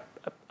actually a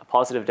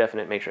positive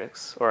definite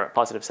matrix or a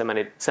positive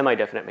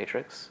semi-definite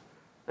matrix,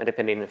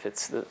 depending if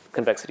it's the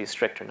convexity is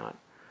strict or not.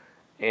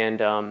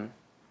 And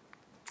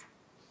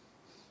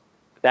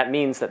that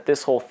means that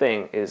this whole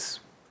thing is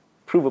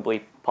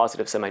provably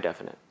positive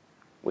semi-definite,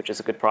 which is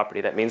a good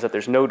property. That means that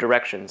there's no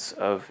directions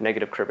of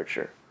negative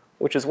curvature,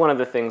 which is one of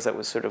the things that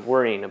was sort of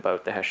worrying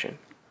about the Hessian.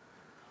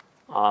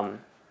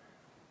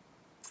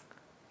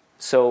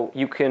 So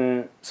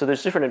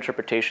there's different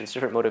interpretations,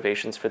 different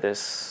motivations for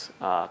this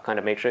kind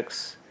of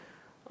matrix.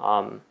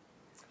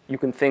 You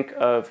can think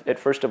of it,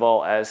 first of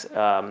all, as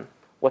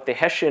what the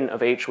Hessian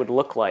of H would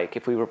look like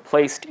if we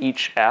replaced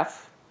each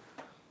f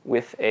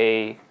with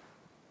a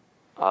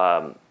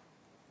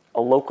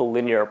local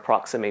linear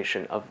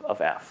approximation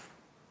of f.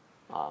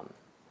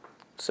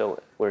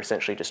 So we're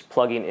essentially just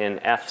plugging in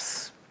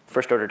f's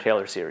first-order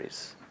Taylor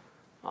series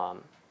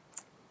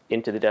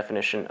into the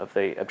definition of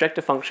the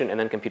objective function and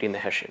then computing the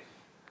Hessian.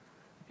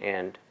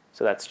 And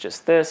so that's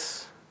just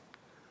this.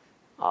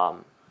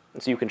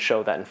 And so you can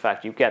show that, in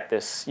fact, you get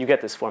this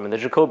form, and the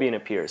Jacobian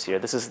appears here.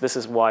 This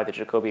is why the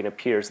Jacobian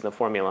appears in the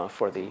formula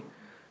for the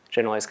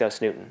generalized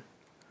Gauss-Newton.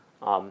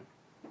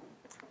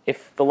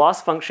 If the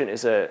loss function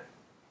is a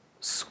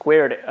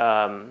squared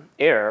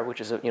error, which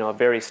is a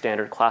very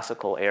standard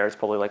classical error, it's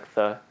probably like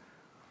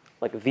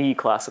the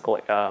classical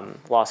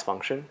loss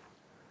function,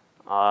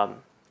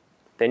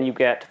 then you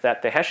get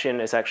that the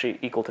Hessian is actually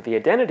equal to the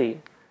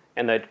identity,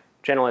 and the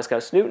generalized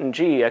Gauss-Newton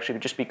G actually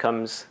just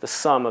becomes the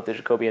sum of the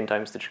Jacobian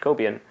times the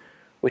Jacobian,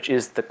 which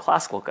is the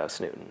classical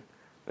Gauss-Newton.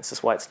 This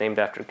is why it's named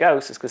after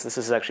Gauss, is because this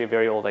is actually a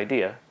very old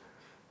idea.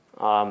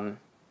 And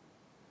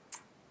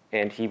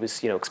he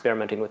was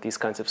experimenting with these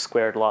kinds of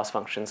squared loss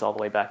functions all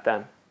the way back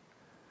then.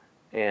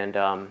 And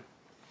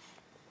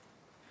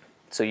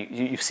so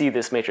you see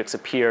this matrix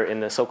appear in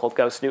the so-called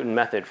Gauss-Newton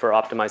method for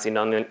optimizing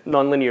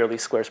nonlinearly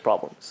squares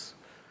problems.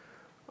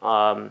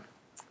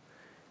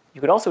 You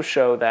could also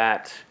show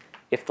that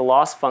if the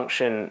loss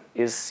function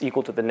is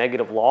equal to the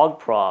negative log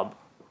prob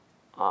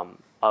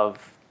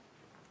of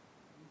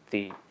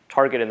the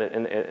target in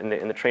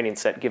the training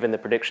set given the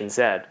prediction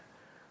z,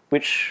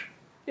 which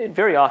it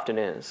very often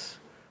is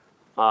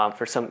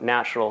for some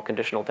natural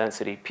conditional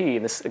density p,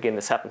 and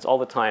this happens all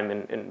the time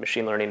in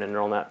machine learning and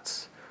neural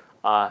nets,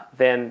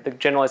 then the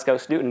generalized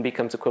Gauss-Newton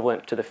becomes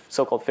equivalent to the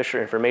so-called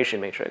Fisher information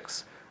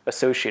matrix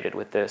associated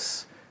with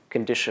this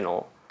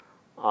conditional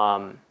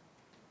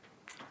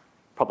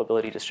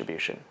probability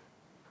distribution.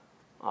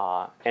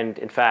 And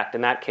in fact,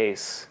 in that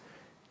case,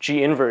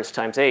 G inverse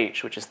times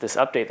H, which is this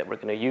update that we're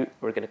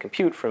going to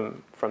compute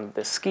from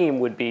this scheme,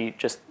 would be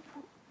just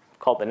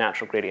called the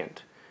natural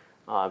gradient.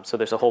 So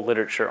there's a whole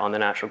literature on the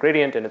natural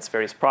gradient and its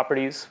various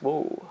properties.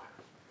 Whoa,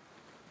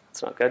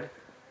 that's not good.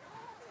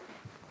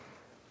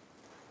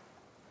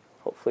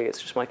 Hopefully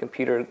it's just my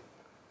computer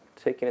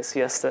taking a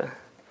siesta.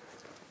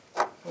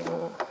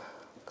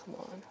 Come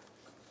on.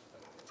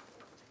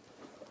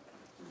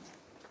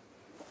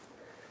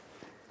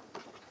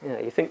 Yeah,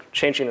 you think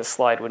changing the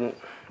slide would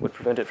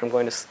prevent it from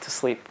going to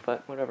sleep,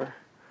 but whatever.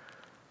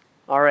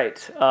 All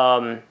right.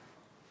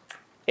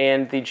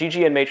 And the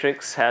GGN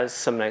matrix has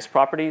some nice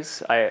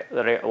properties. I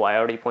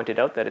already pointed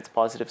out that it's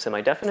positive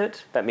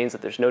semi-definite. That means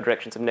that there's no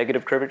directions of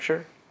negative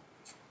curvature.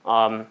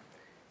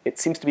 It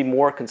seems to be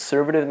more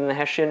conservative than the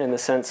Hessian in the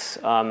sense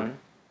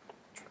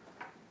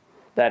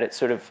that it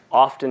sort of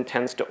often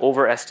tends to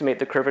overestimate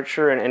the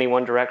curvature in any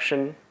one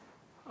direction,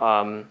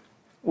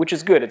 which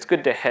is good. It's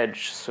good to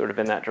hedge sort of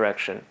in that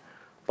direction.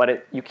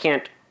 But you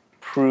can't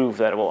prove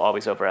that it will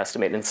always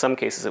overestimate. In some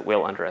cases, it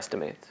will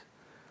underestimate.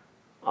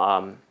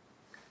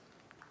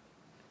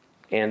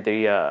 And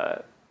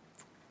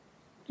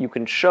you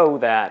can show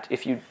that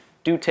if you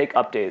do take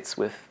updates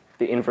with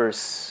the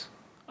inverse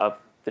of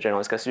the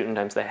generalized Gauss-Newton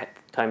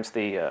times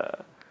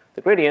the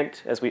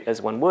gradient,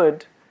 as one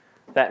would,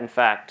 that in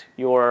fact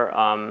your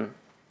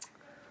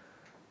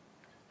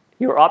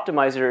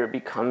optimizer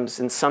becomes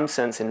in some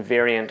sense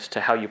invariant to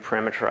how you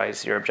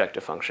parameterize your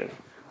objective function,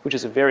 which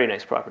is a very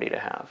nice property to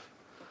have.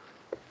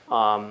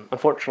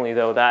 Unfortunately,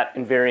 though, that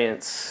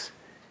invariance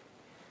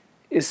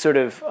is sort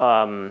of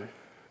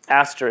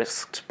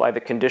asterisked by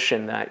the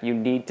condition that you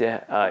need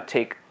to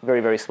take very,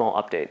 very small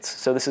updates.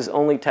 So this is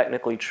only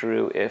technically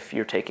true if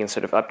you're taking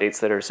sort of updates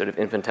that are sort of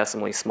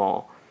infinitesimally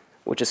small,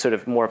 which is sort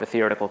of more of a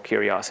theoretical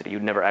curiosity.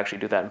 You'd never actually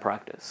do that in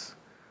practice.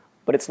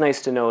 But it's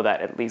nice to know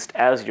that at least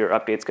as your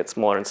updates get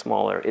smaller and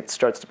smaller, it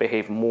starts to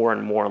behave more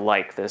and more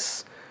like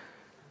this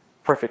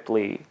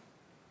perfectly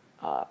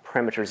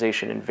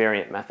parameterization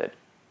invariant method.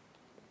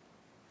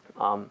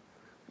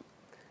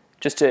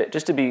 Just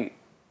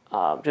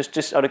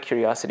out of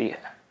curiosity,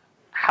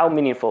 how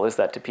meaningful is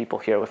that to people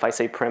here if I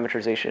say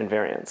parameterization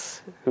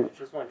invariance? I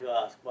just wanted to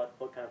ask, what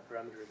kind of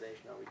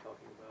parameterization are we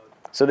talking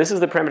about? So this is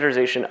the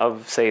parameterization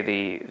of, say,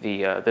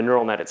 the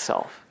neural net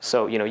itself.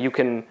 So you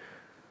can,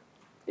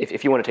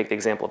 if you want to take the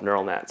example of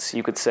neural nets,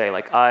 you could say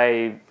like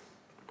my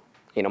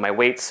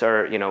weights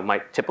are my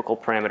typical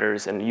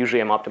parameters, and usually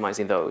I'm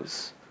optimizing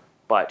those.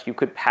 But you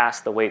could pass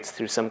the weights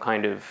through some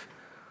kind of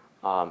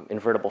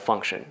invertible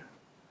function,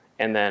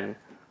 and then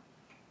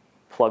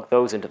plug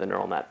those into the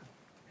neural net.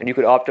 And you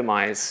could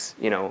optimize,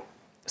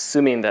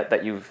 assuming that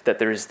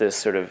there's this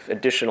sort of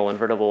additional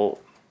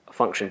invertible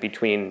function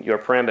between your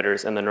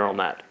parameters and the neural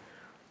net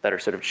that are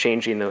sort of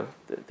changing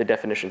the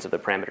definitions of the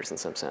parameters in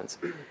some sense.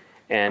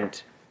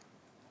 And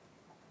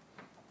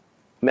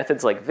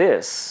methods like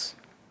this,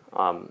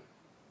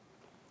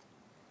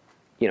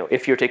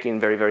 if you're taking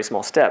very, very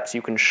small steps,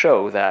 you can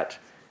show that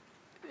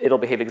it'll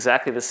behave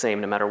exactly the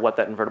same no matter what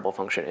that invertible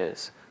function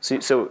is.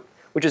 So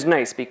which is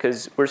nice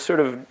because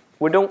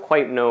we don't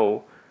quite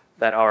know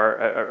that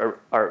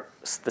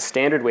the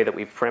standard way that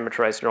we've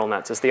parameterized neural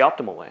nets is the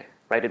optimal way,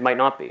 right? It might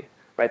not be,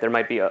 right? There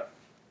might be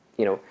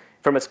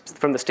from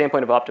the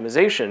standpoint of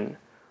optimization,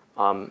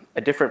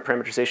 a different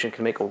parameterization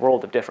can make a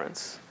world of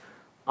difference.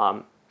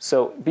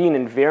 So being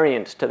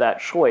invariant to that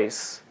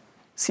choice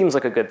seems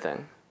like a good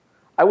thing.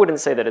 I wouldn't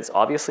say that it's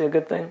obviously a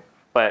good thing,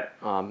 but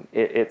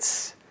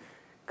it's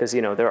because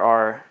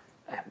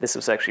this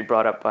was actually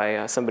brought up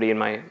by somebody in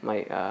my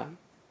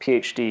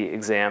PhD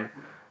exam,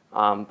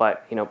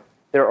 but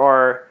there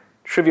are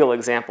trivial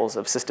examples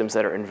of systems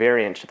that are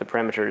invariant to the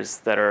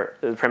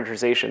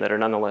parameterization that are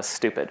nonetheless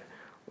stupid.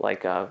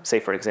 Like, say,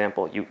 for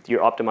example,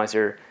 your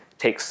optimizer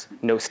takes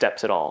no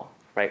steps at all,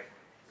 right?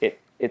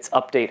 Its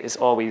update is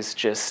always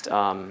just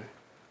the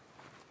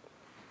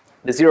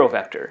zero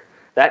vector.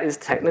 That is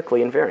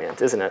technically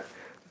invariant, isn't it?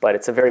 But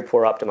it's a very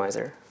poor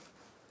optimizer.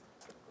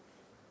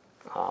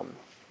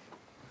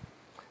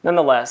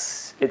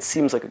 Nonetheless, it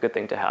seems like a good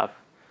thing to have.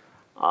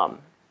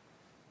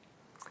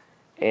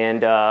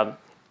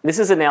 This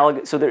is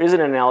analogous. So there is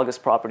an analogous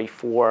property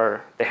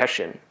for the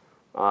Hessian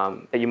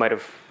that you might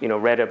have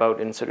read about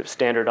in sort of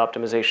standard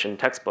optimization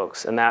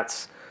textbooks, and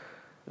that's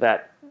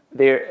that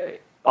their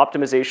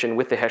optimization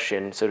with the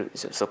Hessian,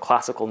 so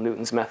classical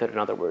Newton's method, in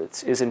other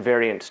words, is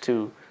invariant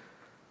to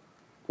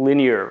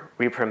linear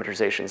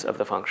reparameterizations of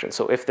the function.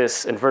 So if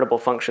this invertible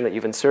function that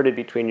you've inserted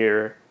between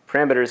your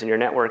parameters in your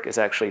network is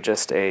actually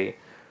just a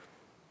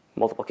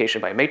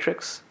multiplication by a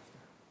matrix,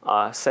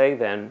 say,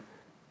 then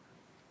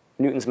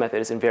Newton's method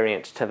is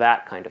invariant to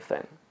that kind of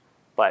thing.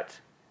 But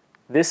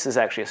this is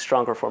actually a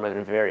stronger form of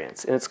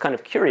invariance. And it's kind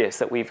of curious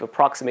that we've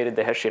approximated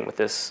the Hessian with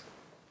this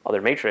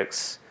other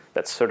matrix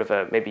that's sort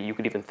of maybe you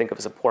could even think of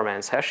as a poor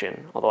man's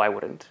Hessian, although I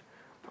wouldn't.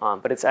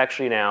 But it's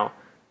actually now,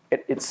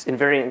 its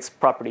invariance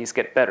properties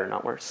get better,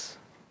 not worse.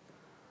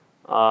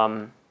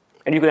 And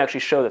you can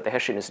actually show that the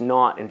Hessian is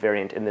not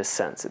invariant in this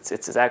sense.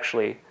 It's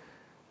actually,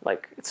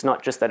 like, it's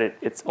not just that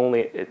it's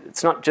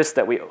not just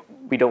that we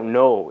don't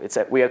know, it's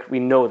that we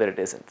know that it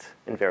isn't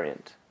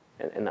invariant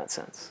in that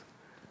sense.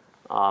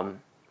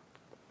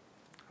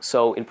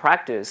 So in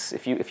practice,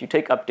 if you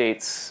take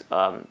updates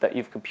that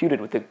you've computed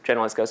with the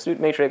generalized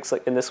Gauss-Newton matrix,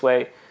 like in this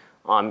way,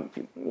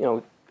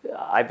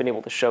 I've been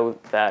able to show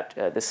that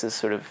this is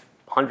sort of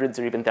hundreds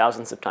or even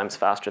thousands of times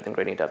faster than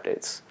gradient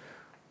updates.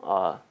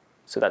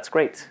 So that's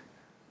great.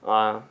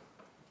 Of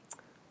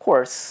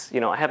course,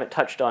 I haven't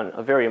touched on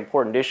a very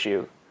important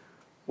issue,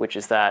 which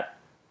is that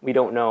we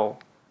don't know,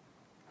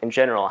 in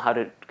general, how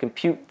to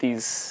compute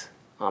these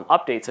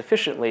updates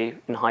efficiently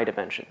in high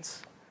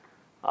dimensions.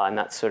 And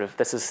that's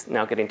this is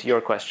now getting to your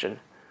question.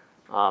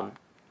 And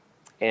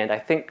I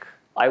think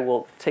I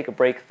will take a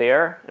break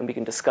there, and we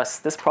can discuss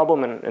this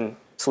problem and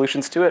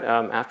solutions to it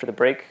after the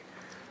break.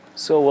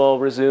 So we'll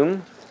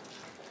resume.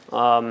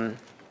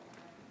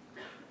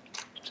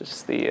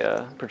 Just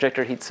the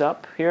projector heats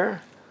up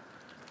here.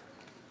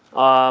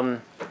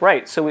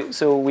 Right,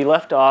 so we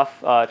left off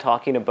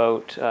talking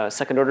about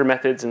second-order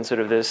methods and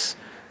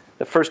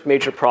the first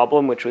major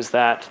problem, which was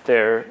that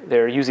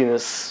they're using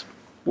this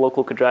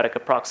local quadratic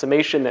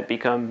approximation that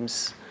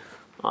becomes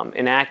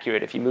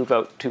inaccurate if you move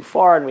out too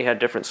far, and we had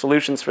different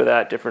solutions for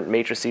that, different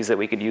matrices that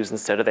we could use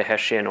instead of the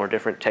Hessian, or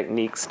different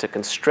techniques to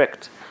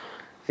constrict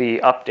the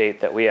update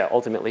that we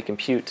ultimately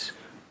compute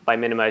by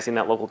minimizing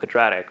that local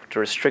quadratic, to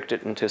restrict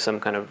it into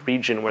some kind of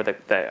region where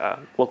the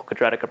local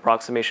quadratic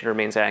approximation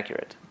remains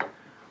accurate.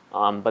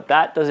 But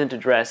that doesn't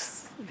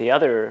address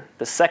the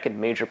second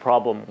major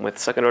problem with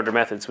second-order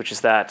methods, which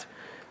is that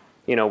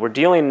we're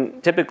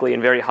dealing typically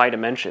in very high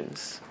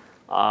dimensions.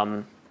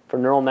 For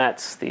neural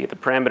nets, the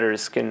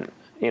parameters can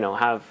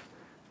have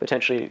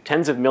potentially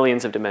tens of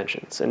millions of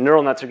dimensions, and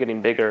neural nets are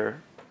getting bigger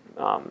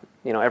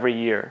every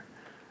year.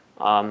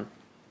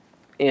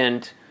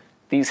 And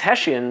these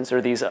Hessians,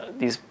 or these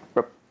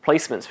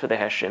replacements for the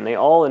Hessian, they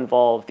all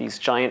involve these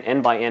giant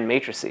n by n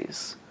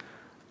matrices.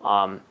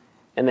 And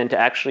then to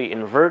actually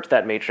invert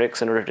that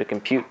matrix in order to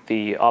compute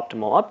the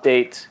optimal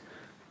update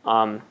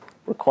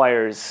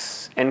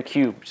requires n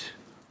cubed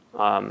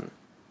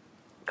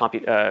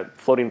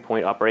floating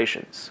point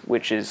operations,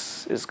 which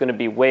is going to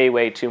be way,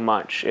 way too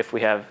much if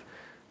we have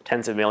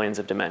tens of millions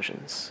of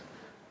dimensions.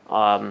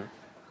 And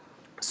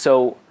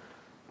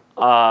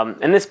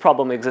this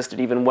problem existed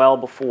even well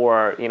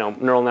before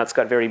neural nets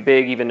got very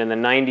big. Even in the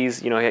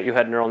 90s, you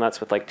had neural nets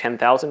with like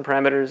 10,000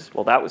 parameters.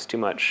 Well, that was too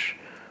much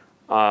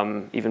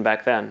even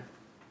back then.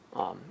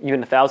 Even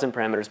 1,000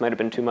 parameters might have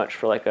been too much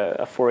for like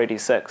a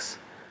 486.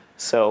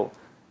 So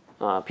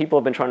People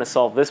have been trying to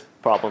solve this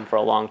problem for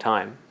a long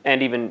time.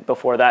 And even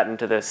before that,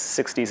 into the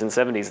 60s and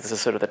 70s, this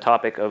is sort of the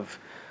topic of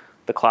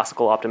the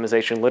classical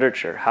optimization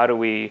literature. How do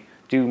we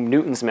do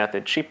Newton's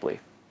method cheaply?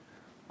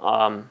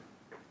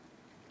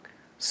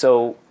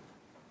 So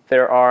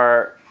there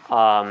are,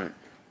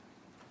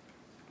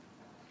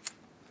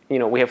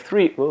 we have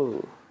three.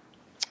 Whoa,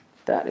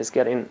 that is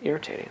getting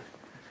irritating.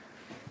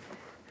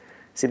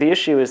 See, the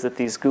issue is that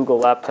these Google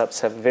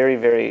laptops have very,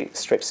 very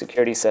strict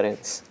security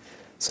settings.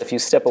 So if you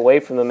step away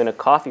from them in a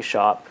coffee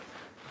shop,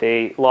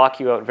 they lock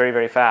you out very,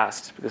 very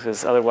fast,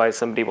 because otherwise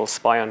somebody will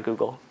spy on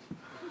Google.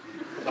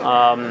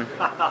 So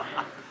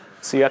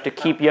you have to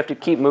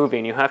keep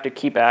moving. You have to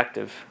keep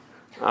active.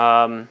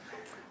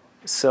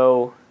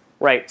 So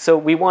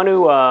we want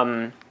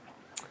to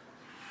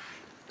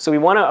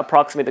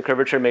approximate the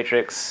curvature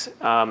matrix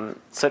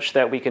such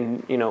that we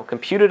can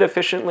compute it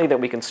efficiently, that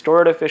we can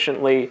store it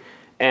efficiently,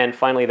 and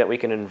finally that we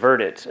can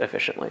invert it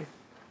efficiently.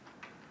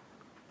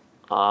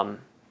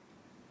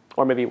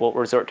 Or maybe we'll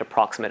resort to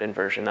proximate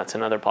inversion. That's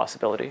another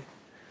possibility.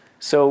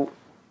 So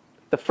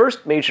the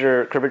first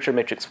major curvature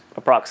matrix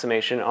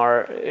approximation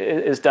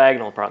is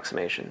diagonal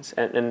approximations.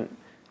 And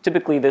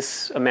typically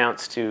this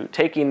amounts to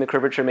taking the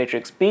curvature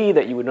matrix B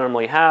that you would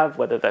normally have,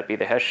 whether that be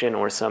the Hessian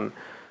or some,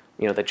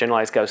 the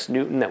generalized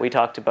Gauss-Newton that we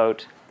talked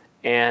about,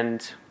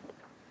 and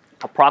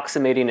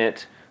approximating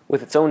it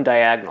with its own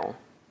diagonal.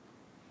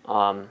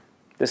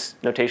 This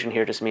notation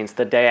here just means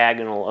the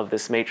diagonal of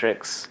this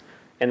matrix,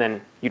 and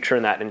then you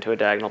turn that into a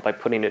diagonal by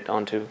putting it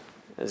onto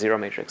a zero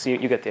matrix. You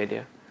get the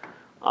idea.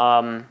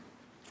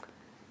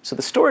 So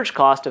the storage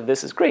cost of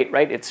this is great,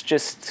 right? It's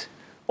just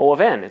O of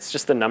n. It's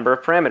just the number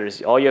of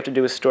parameters. All you have to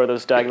do is store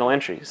those diagonal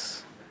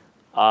entries.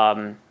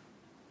 And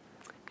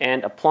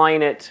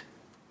applying it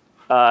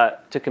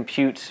to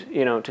compute the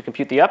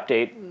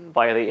update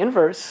via the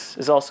inverse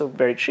is also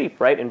very cheap,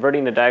 right?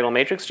 Inverting the diagonal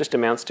matrix just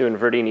amounts to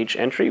inverting each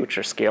entry, which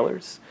are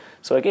scalars.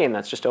 So again,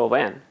 that's just O of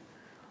n.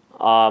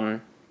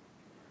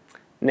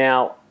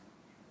 Now,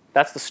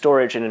 that's the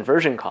storage and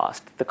inversion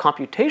cost. The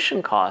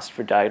computation cost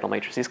for diagonal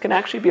matrices can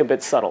actually be a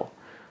bit subtle.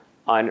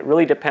 And it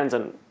really depends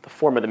on the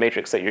form of the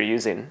matrix that you're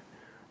using.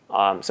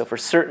 So for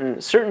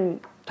certain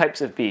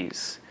types of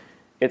Bs,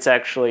 it's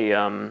actually,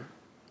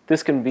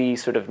 this can be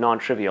sort of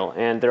non-trivial.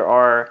 And there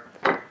are,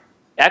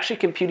 actually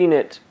computing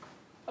it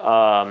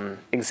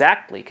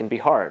exactly can be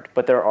hard.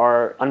 But there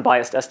are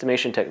unbiased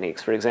estimation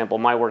techniques. For example,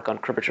 my work on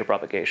curvature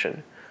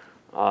propagation.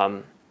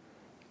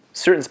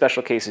 Certain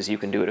special cases you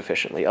can do it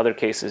efficiently. Other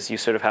cases you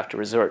sort of have to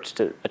resort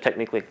to a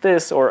technique like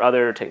this or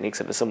other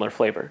techniques of a similar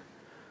flavor.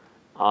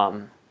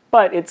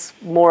 But it's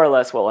more or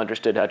less well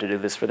understood how to do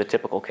this for the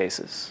typical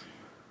cases.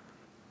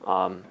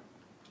 I'm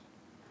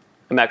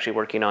actually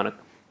working on a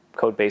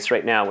code base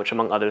right now, which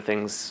among other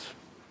things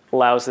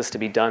allows this to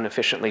be done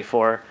efficiently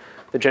for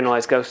the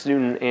generalized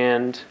Gauss-Newton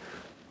and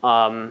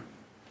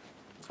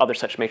other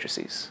such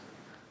matrices.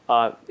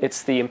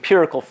 It's the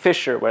empirical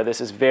fissure where this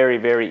is very,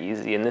 very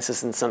easy. And this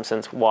is in some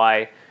sense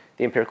why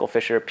the empirical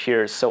fissure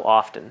appears so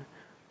often.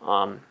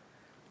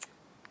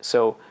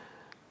 So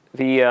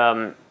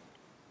this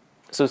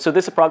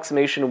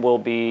approximation will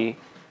be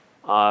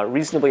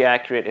reasonably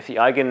accurate if the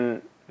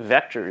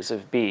eigenvectors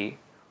of B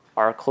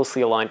are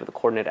closely aligned with the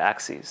coordinate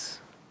axes.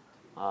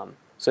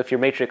 So if your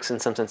matrix in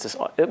some sense is,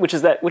 which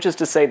is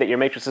to say that your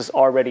matrix is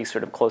already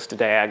sort of close to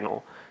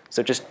diagonal.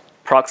 So just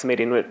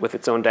approximating it with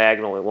its own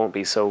diagonal, it won't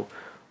be so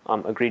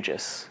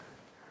egregious.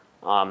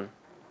 And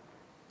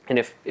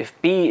if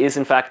B is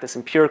in fact this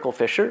empirical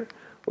fissure,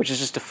 which is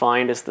just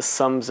defined as the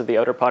sums of the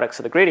outer products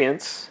of the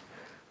gradients,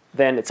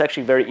 then it's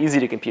actually very easy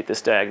to compute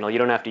this diagonal. You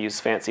don't have to use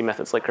fancy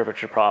methods like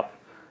curvature prop.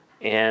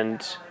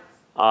 And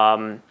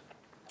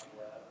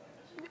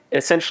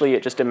essentially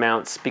it just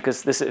amounts,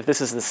 because if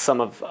this is the sum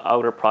of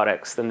outer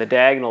products, then the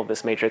diagonal of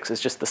this matrix is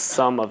just the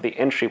sum of the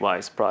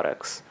entry-wise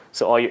products.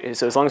 So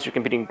as long as you're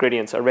computing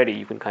gradients already,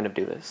 you can kind of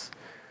do this.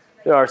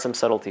 There are some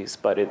subtleties,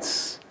 but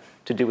it's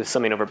to do with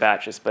summing over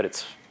batches, but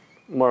it's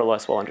more or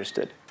less well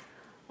understood.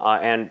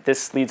 And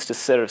this leads to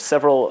sort of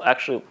several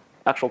actual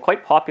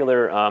quite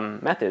popular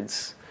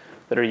methods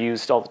that are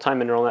used all the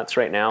time in neural nets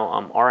right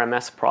now,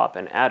 RMS prop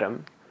and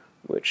Atom,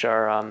 which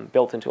are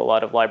built into a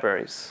lot of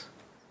libraries.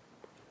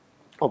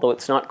 Although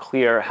it's not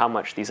clear how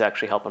much these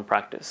actually help in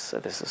practice. So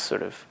this is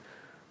sort of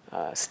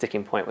a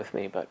sticking point with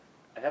me. But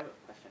I have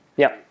a question.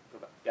 Yeah.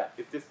 Yeah.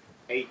 If this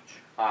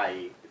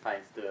HI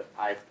defines the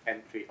ith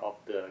entry of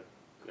the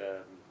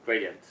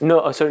gradient.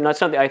 no, so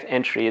it's not the ith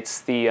entry.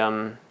 It's the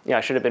yeah.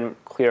 I should have been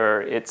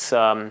clearer. It's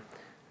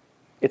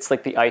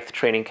like the ith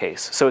training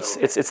case. So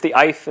it's the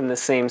ith in the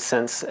same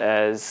sense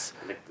as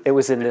Like it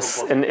was in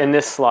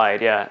this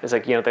slide. Yeah. It's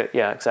like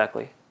yeah,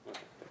 exactly.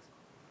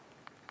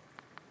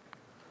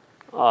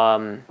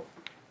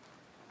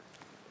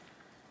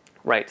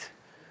 Right.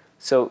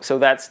 So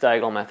that's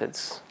diagonal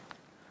methods.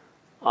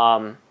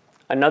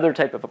 Another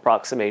type of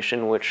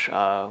approximation, which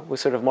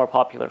was sort of more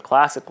popular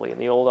classically in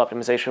the old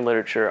optimization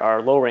literature,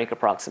 are low-rank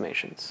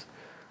approximations.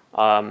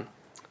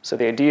 So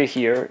the idea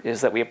here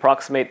is that we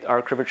approximate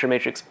our curvature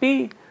matrix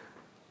B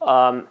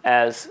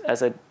as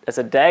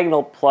a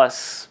diagonal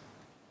plus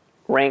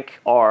rank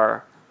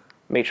R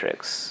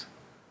matrix.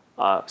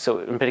 So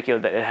in particular,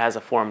 that it has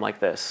a form like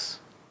this: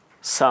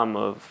 sum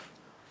of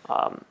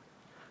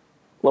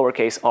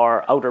lowercase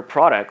r outer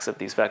products of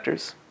these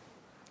vectors,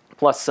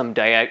 plus some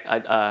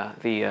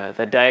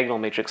the diagonal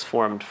matrix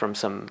formed from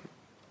some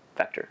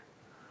vector.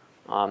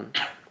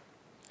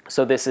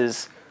 So this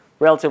is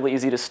relatively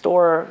easy to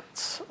store.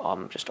 It's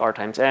just r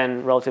times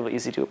n, relatively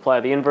easy to apply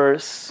the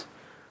inverse.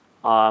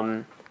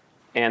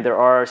 And there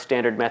are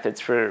standard methods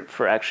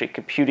for actually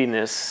computing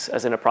this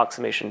as an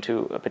approximation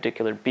to a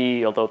particular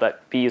B, although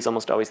that B is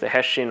almost always the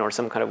Hessian or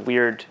some kind of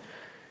weird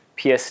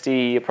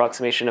PSD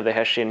approximation of the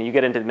Hessian. You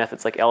get into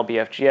methods like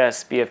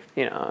LBFGS,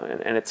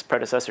 and its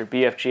predecessor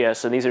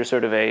BFGS, and these are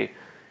sort of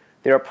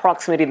they're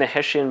approximating the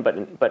Hessian,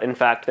 but in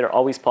fact they're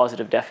always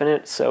positive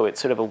definite, so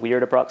it's sort of a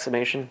weird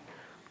approximation.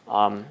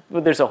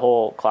 But there's a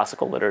whole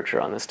classical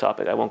literature on this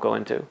topic I won't go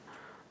into.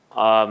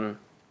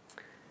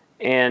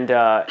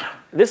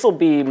 This will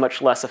be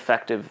much less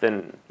effective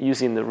than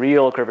using the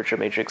real curvature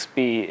matrix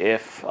B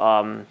if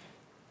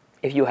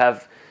you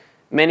have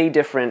many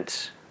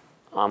different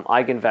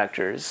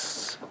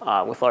eigenvectors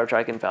with large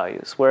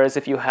eigenvalues. Whereas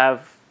if you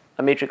have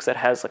a matrix that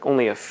has like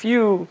only a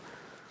few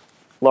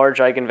large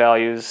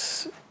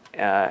eigenvalues,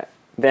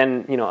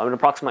 then an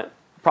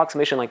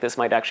approximation like this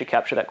might actually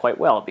capture that quite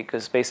well,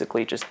 because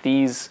basically just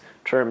these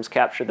terms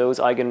capture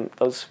those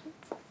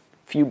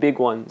few big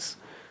ones.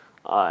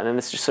 And then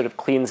this just sort of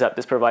cleans up.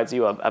 This provides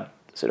you a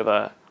sort of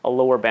a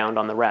lower bound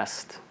on the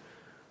rest.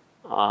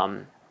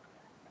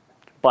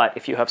 But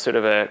if you have sort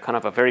of a kind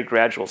of a very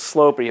gradual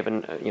slope, or you have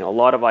a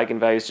lot of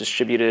eigenvalues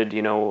distributed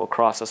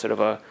across a sort of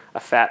a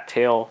fat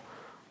tail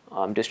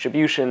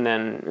distribution,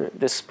 then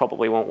this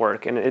probably won't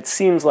work. And it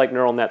seems like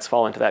neural nets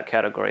fall into that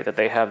category, that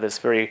they have this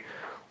very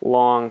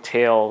long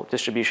tail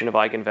distribution of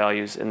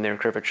eigenvalues in their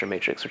curvature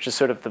matrix, which is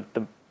sort of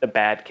the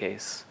bad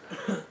case.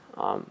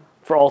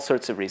 For all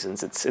sorts of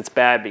reasons. It's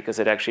bad because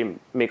it actually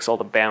makes all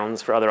the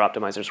bounds for other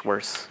optimizers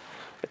worse,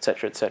 et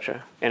cetera, et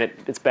cetera. And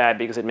it's bad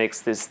because it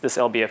makes this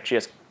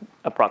LBFGS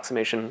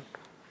approximation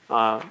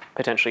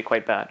potentially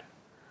quite bad.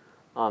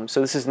 So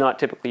this is not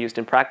typically used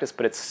in practice,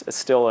 but it's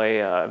still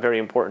a very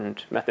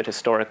important method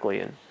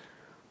historically, and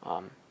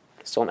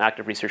still an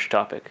active research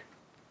topic.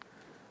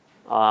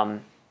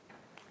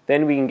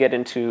 Then we can get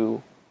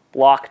into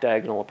block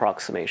diagonal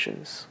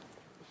approximations.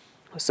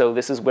 So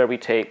this is where we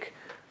take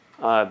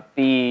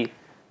B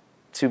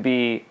to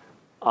be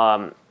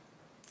some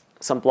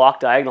block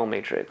diagonal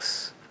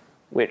matrix,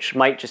 which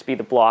might just be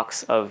the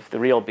blocks of the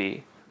real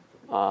B.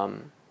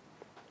 So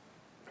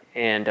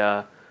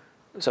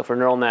for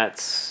neural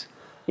nets,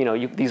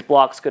 these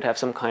blocks could have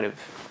some kind of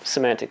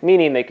semantic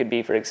meaning. They could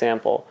be, for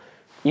example,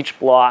 each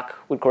block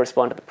would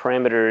correspond to the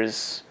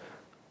parameters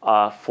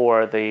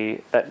for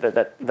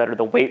that are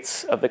the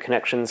weights of the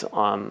connections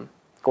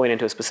going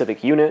into a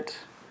specific unit,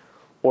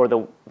 or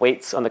the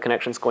weights on the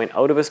connections going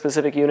out of a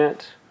specific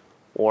unit,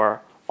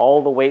 or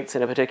all the weights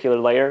in a particular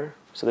layer.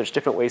 So there's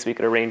different ways we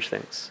could arrange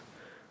things.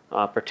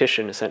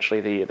 Partition, essentially,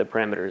 the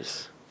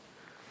parameters.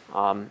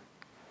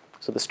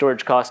 So the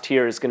storage cost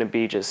here is going to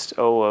be just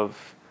O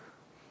of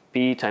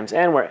B times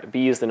N, where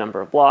B is the number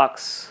of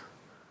blocks.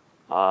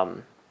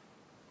 The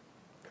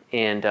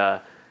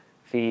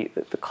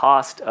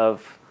cost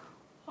of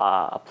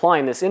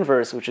applying this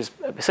inverse, which is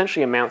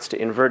essentially amounts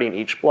to inverting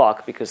each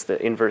block, because the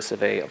inverse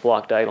of a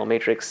block diagonal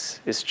matrix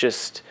is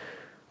just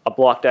a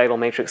block diagonal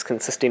matrix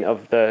consisting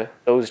of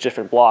those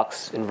different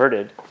blocks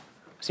inverted.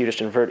 So you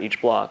just invert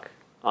each block.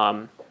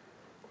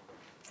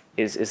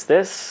 Is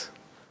this.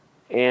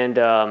 And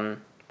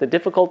the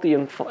difficulty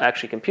in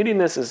actually computing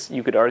this is,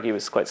 you could argue,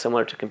 is quite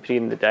similar to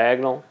computing the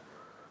diagonal,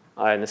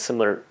 and the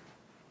similar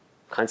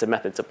kinds of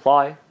methods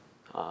apply.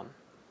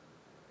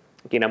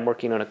 Again, I'm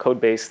working on a code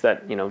base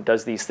that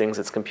does these things.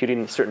 It's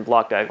computing certain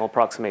block diagonal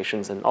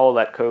approximations, and all of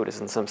that code is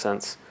in some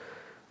sense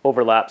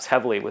overlaps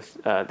heavily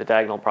with the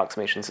diagonal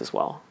approximations as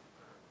well.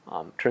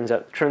 Turns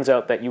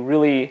out that you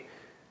really,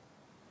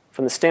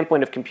 from the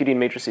standpoint of computing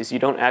matrices, you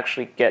don't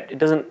actually get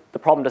the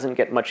problem doesn't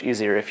get much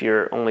easier if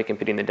you're only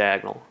computing the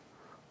diagonal.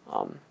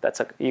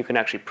 You can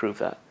actually prove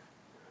that.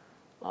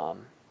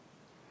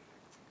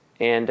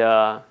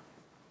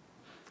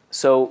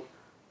 So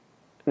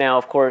now,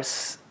 of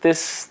course,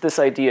 this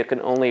idea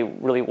can only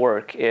really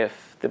work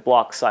if the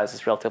block size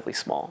is relatively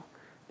small,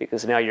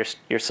 because now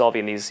you're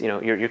solving these,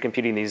 you're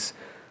computing these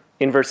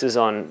inverses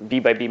on B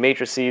by B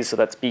matrices, so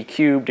that's B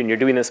cubed, and you're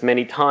doing this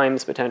many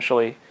times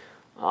potentially.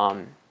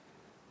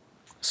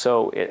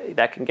 So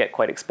that can get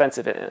quite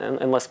expensive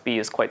unless B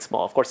is quite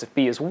small. Of course, if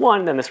B is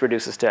 1, then this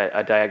reduces to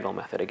a diagonal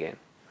method again,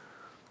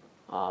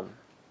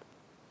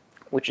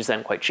 which is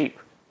then quite cheap.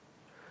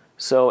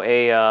 So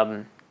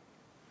a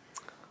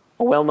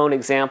well-known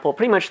example,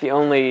 pretty much the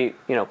only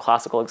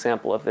classical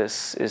example of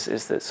this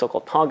is the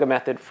so-called Tonga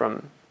method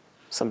from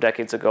some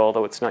decades ago,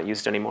 although it's not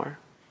used anymore.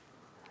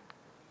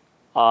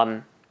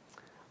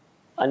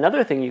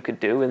 Another thing you could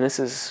do, and this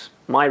is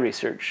my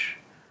research,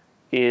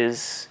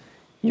 is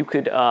you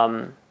could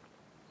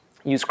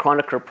use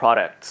Kronecker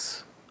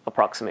products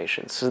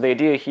approximations. So the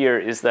idea here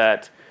is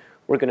that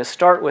we're going to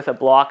start with a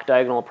block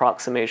diagonal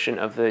approximation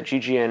of the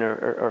GGN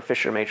or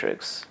Fisher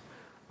matrix,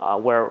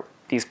 where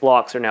these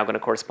blocks are now going to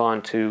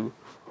correspond to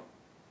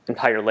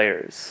entire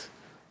layers,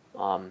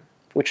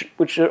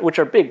 which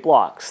are big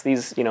blocks.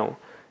 These, the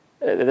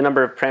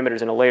number of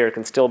parameters in a layer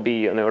can still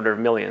be on the order of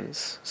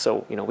millions.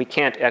 So we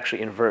can't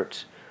actually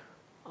invert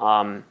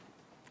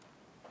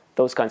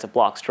those kinds of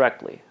blocks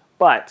directly.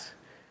 But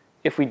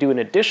if we do an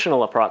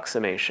additional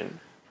approximation,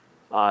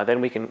 then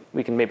we can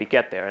maybe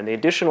get there. And the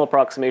additional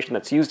approximation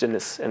that's used in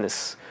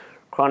this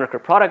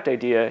Kronecker product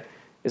idea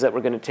is that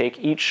we're going to take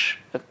each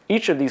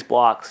of these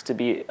blocks to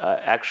be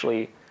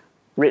actually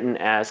written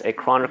as a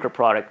Kronecker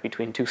product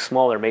between two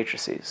smaller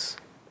matrices.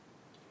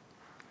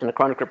 And the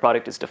Kronecker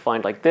product is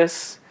defined like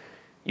this.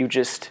 You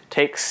just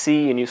take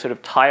C and you sort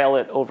of tile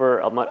it over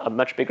a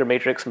much bigger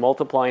matrix,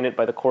 multiplying it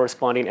by the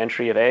corresponding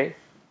entry of A.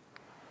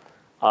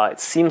 It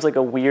seems like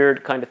a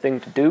weird kind of thing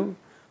to do,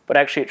 but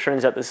actually it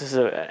turns out this is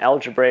an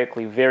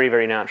algebraically very,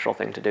 very natural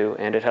thing to do,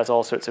 and it has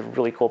all sorts of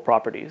really cool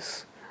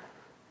properties.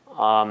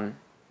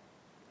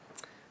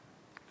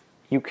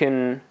 You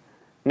can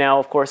now,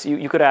 of course,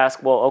 you could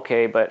ask, well,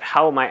 okay, but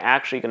how am I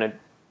actually going to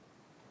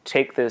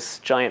take this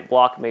giant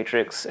block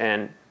matrix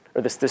or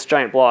this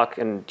giant block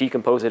and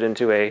decompose it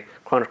into a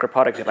Kronecker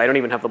product if I don't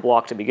even have the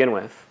block to begin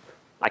with?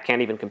 I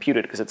can't even compute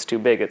it because it's too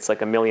big. It's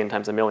like a million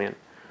times a million.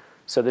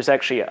 So there's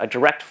actually a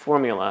direct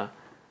formula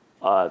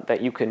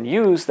that you can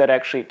use that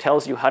actually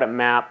tells you how to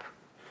map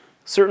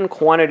certain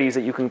quantities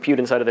that you can compute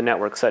inside of the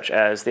network, such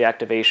as the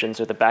activations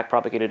or the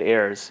backpropagated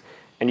errors.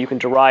 And you can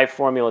derive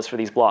formulas for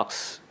these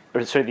blocks,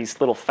 or sort of these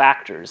little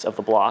factors of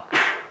the block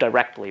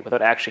directly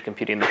without actually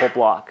computing the whole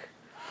block.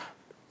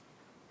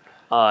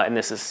 And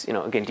this is,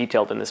 again,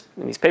 detailed in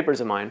these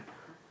papers of mine.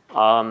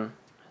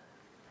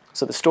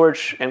 So the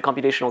storage and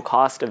computational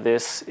cost of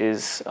this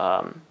is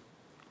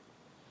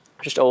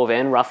just O of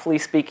n, roughly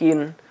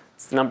speaking.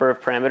 It's the number of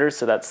parameters,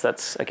 so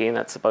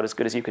that's about as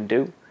good as you can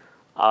do.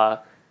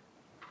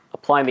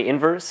 Applying the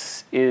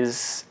inverse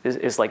is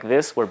like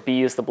this, where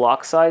B is the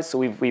block size. So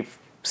we've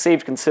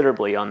saved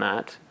considerably on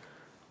that.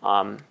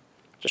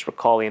 Just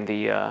recalling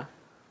the,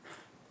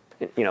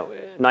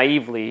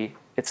 naively,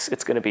 this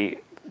is going to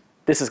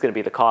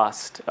be the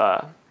cost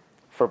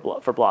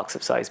for blocks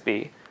of size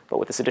B. But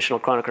with this additional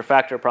Kronecker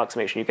factor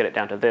approximation, you get it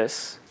down to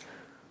this.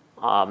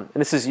 And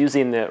this is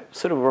using the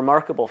sort of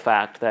remarkable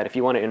fact that if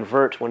you want to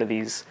invert one of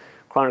these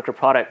Kronecker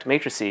product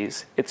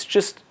matrices, it's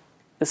just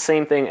the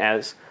same thing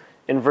as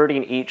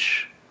inverting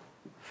each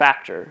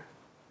factor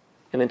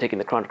and then taking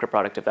the Kronecker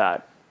product of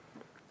that.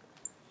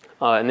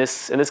 And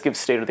this gives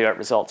state-of-the-art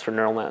results for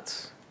neural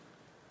nets.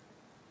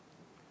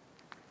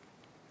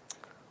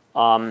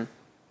 So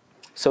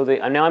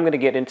now I'm going to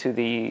get into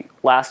the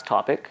last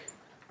topic,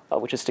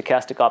 which is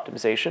stochastic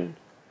optimization.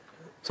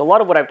 So a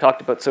lot of what I've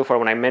talked about so far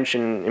when I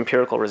mention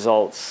empirical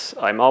results,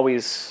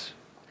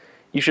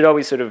 you should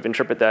always sort of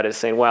interpret that as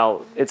saying,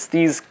 well, it's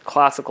these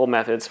classical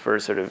methods for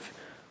sort of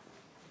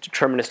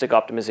deterministic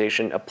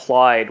optimization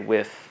applied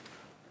with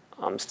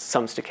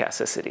some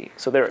stochasticity.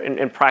 So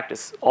in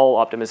practice, all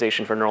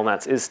optimization for neural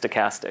nets is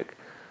stochastic.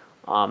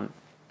 But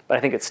I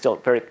think it's still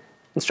very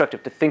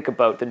instructive to think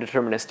about the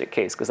deterministic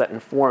case, because that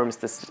informs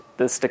the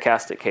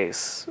stochastic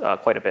case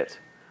quite a bit.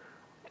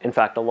 In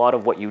fact, a lot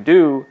of what you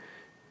do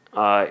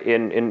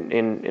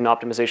in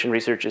optimization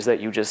research is that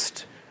you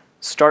just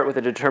start with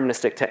a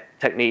deterministic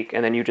technique,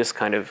 and then you just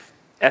kind of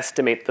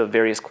estimate the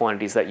various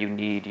quantities that you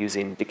need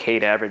using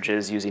decayed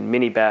averages, using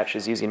mini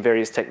batches, using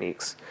various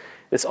techniques.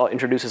 This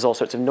introduces all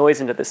sorts of noise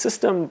into the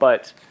system,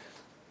 but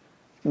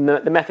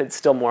the methods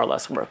still more or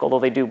less work, although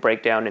they do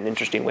break down in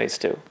interesting ways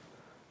too.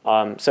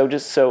 So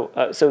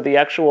the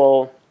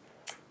actual,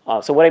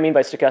 so what I mean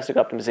by stochastic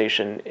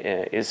optimization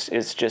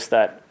is just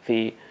that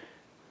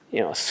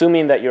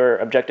assuming that your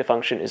objective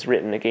function is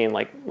written again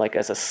like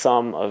as a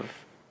sum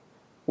of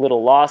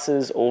little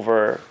losses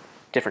over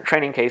different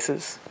training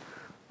cases.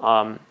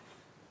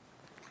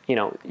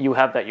 You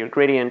have that your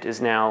gradient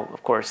is now,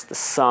 of course, the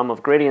sum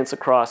of gradients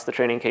across the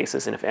training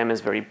cases, and if m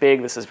is very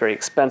big, this is very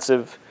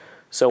expensive.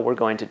 So we're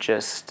going to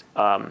just,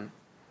 we're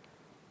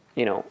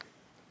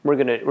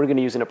going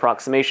to use an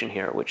approximation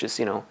here, which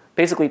is,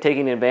 basically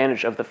taking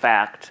advantage of the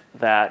fact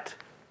that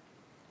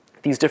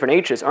these different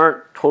h's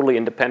aren't totally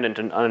independent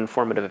and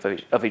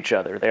uninformative of each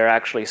other. They're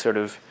actually sort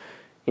of,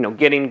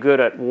 getting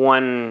good at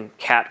one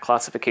cat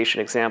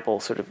classification example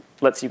sort of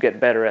lets you get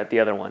better at the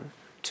other one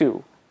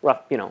too.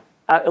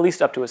 At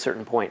least up to a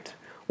certain point.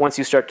 Once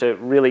you start to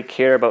really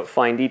care about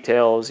fine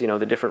details,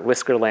 the different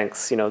whisker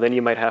lengths, then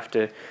you might have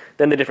to,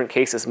 then the different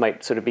cases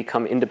might sort of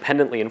become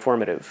independently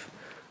informative.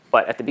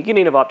 But at the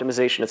beginning of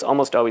optimization, it's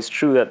almost always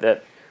true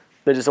that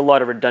there's a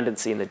lot of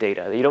redundancy in the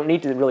data. You don't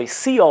need to really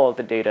see all of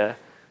the data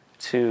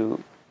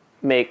to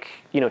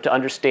to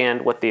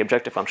understand what the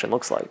objective function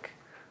looks like.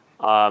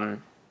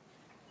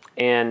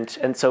 And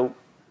so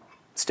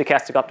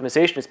stochastic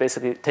optimization is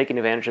basically taking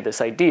advantage of this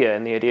idea.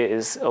 And the idea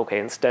is, okay,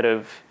 instead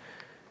of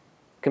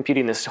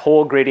computing this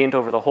whole gradient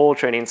over the whole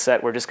training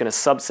set. We're just going to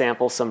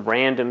subsample some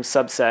random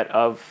subset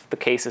of the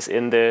cases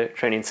in the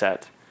training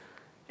set,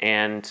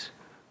 and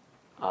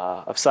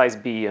of size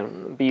b.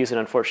 And b is an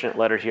unfortunate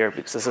letter here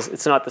because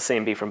it's not the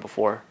same b from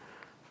before.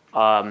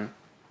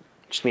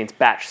 Which means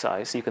batch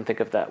size, so you can think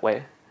of it that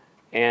way.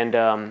 And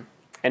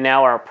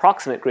now our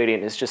approximate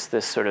gradient is just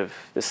this sort of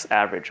this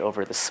average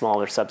over the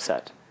smaller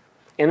subset.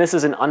 And this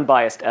is an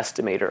unbiased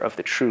estimator of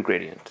the true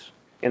gradient,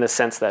 in the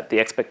sense that the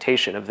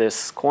expectation of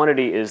this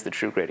quantity is the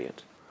true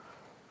gradient.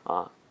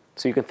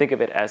 So you can think of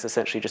it as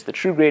essentially just the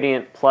true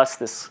gradient plus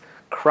this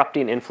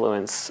corrupting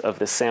influence of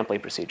this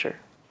sampling procedure.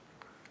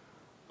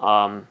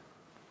 So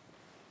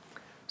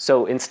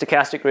in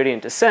stochastic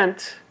gradient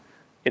descent,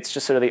 it's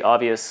just sort of the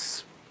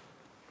obvious,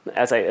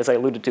 as I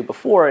alluded to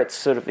before, it's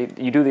sort of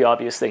you do the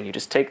obvious thing. You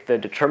just take the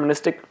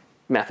deterministic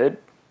method,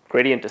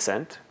 gradient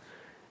descent,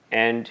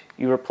 and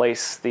you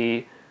replace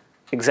the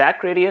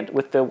exact gradient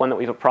with the one that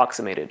we've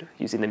approximated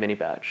using the mini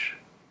badge.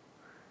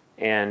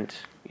 And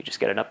you just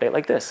get an update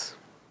like this.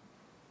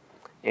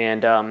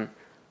 And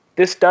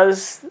this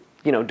does,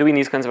 doing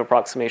these kinds of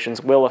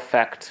approximations will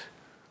affect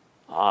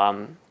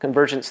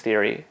convergence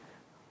theory,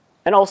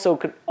 and also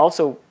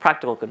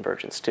practical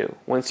convergence too.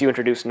 Once you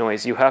introduce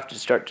noise, you have to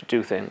start to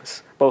do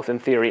things, both in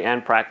theory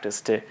and practice,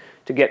 to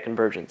get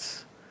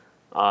convergence.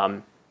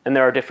 And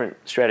there are different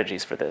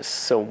strategies for this.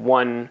 So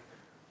one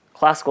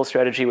classical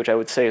strategy, which I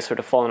would say is sort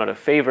of fallen out of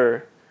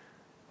favor,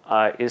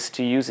 is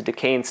to use a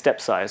decaying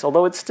step size,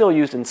 although it's still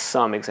used in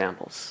some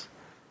examples.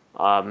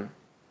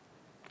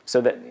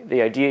 So that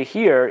the idea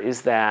here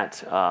is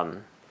that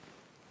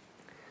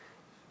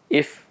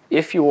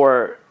if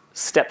your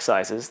step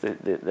sizes,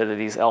 that are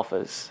these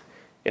alphas,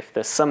 if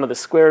the sum of the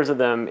squares of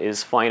them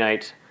is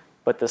finite,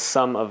 but the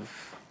sum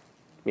of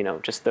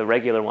just the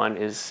regular one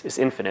is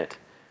infinite,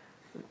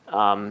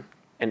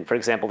 and for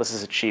example, this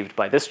is achieved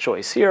by this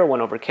choice here,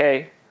 1 over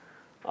k,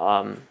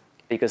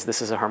 because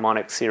this is a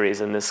harmonic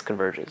series and this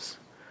converges,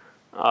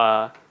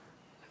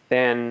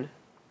 then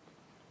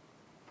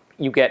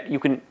you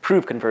can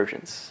prove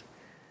convergence.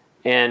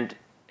 And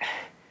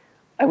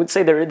I would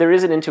say there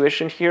is an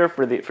intuition here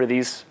for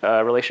these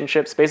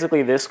relationships.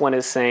 Basically, this one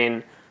is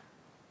saying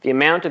the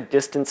amount of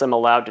distance I'm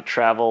allowed to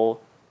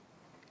travel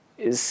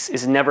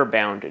is never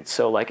bounded.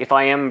 So like if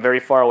I am very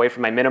far away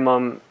from my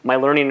minimum, my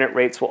learning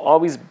rates will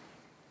always,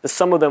 the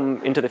sum of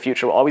them into the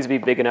future will always be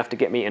big enough to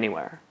get me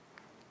anywhere.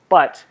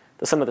 But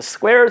the sum of the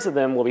squares of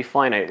them will be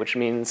finite, which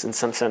means in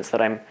some sense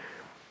that I'm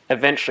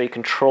eventually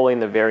controlling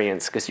the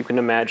variance, because you can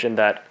imagine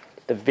that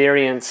the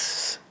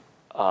variance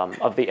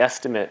of the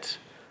estimate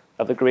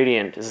of the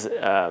gradient is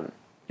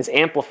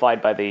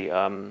amplified by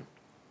the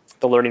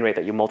learning rate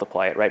that you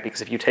multiply it, right?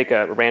 Because if you take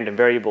a random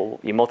variable,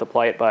 you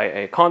multiply it by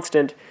a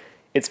constant,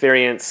 its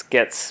variance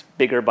gets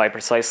bigger by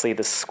precisely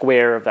the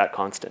square of that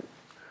constant.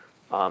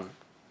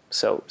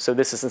 So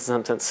this is in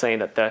some sense saying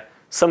that the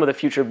sum of the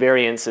future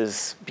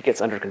variances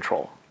gets under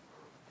control.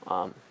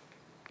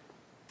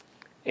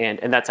 And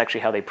that's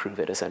actually how they prove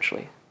it,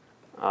 essentially.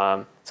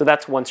 So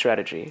that's one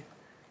strategy.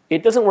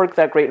 It doesn't work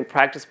that great in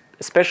practice,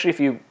 especially if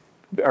you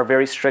are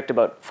very strict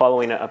about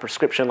following a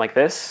prescription like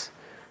this,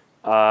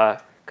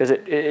 because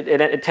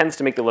it tends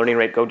to make the learning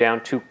rate go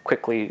down too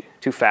quickly,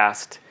 too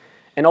fast.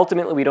 And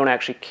ultimately, we don't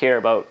actually care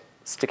about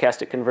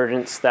stochastic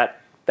convergence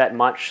that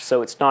much,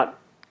 so it's not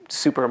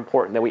super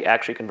important that we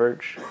actually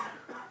converge.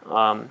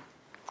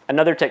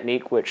 Another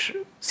technique which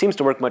seems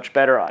to work much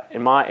better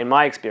in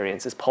my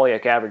experience is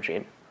polyic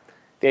averaging.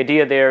 The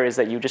idea there is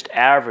that you just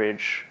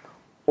average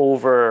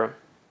over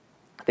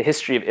the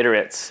history of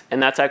iterates,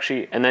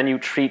 and then you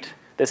treat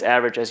this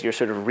average as your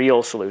sort of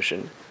real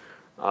solution.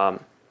 And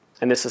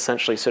this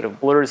essentially sort of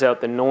blurs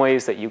out the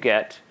noise that you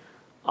get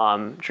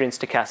during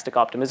stochastic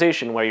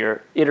optimization, where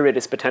your iterate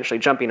is potentially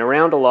jumping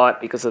around a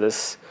lot because of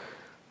these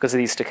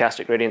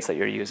stochastic gradients that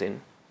you're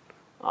using.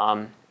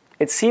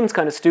 It seems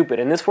kind of stupid,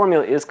 and this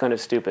formula is kind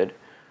of stupid,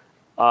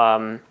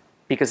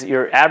 because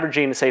you're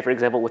averaging, say, for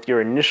example, with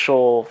your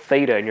initial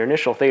theta, and your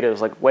initial theta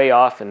is like way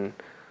off in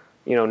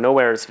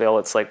Nowheresville.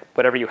 It's like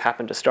whatever you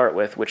happen to start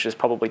with, which is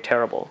probably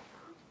terrible.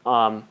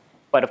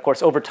 But of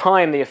course, over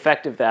time, the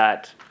effect of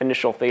that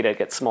initial theta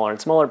gets smaller and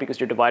smaller because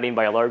you're dividing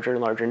by a larger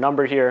and larger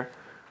number here.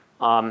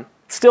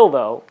 Still,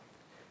 though,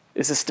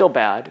 this is still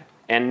bad,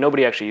 and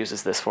nobody actually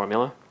uses this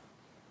formula,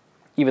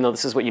 even though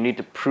this is what you need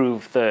to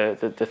prove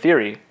the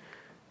theory.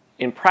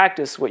 In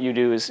practice, what you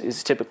do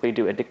is typically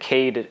do a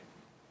decayed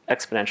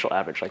exponential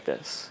average like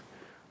this,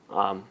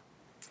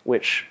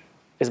 which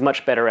is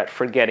much better at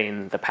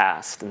forgetting the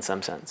past in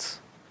some sense.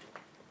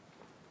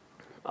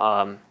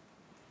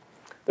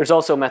 There's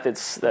also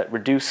methods that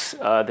reduce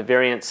the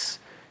variance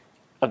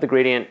of the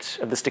gradient,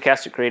 of the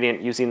stochastic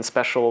gradient, using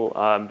special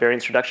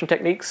variance reduction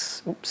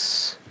techniques.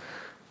 Oops.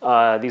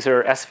 These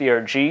are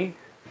SVRG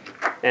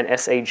and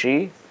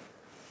SAG.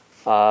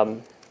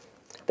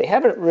 They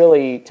haven't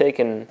really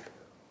taken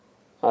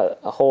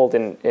a hold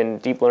in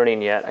deep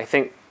learning yet. I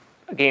think,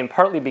 again,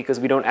 partly because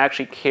we don't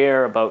actually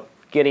care about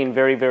getting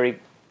very, very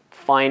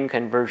fine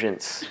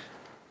convergence.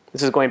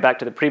 This is going back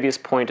to the previous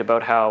point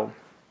about how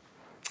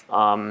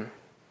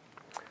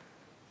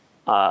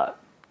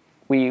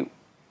we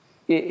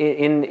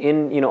in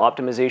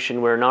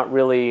optimization, we're not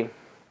really,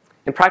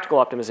 in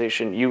practical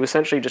optimization, you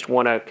essentially just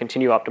want to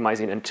continue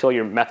optimizing until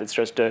your method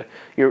starts to,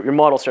 your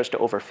model starts to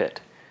overfit.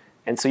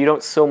 And so you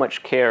don't so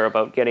much care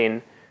about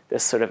getting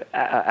this sort of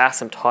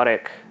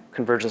asymptotic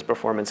convergence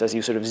performance as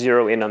you sort of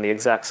zero in on the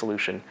exact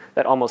solution.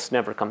 That almost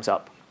never comes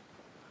up.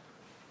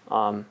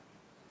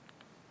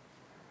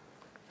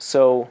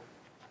 So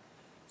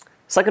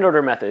second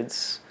order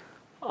methods,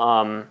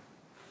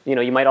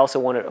 you might also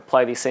want to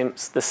apply the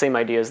same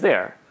ideas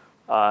there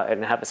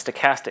and have a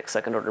stochastic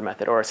second order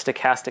method or a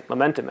stochastic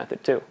momentum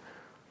method too.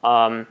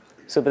 But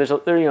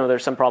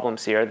there's some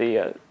problems here.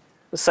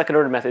 The second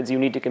order methods, you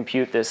need to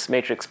compute this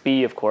matrix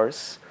B, of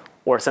course,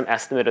 or some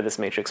estimate of this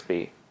matrix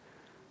B,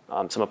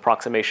 some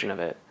approximation of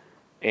it.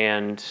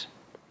 And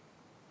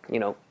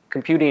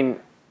computing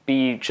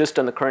B just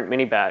on the current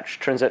mini batch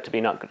turns out to be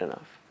not good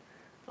enough.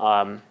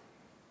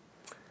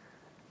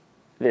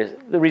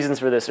 The reasons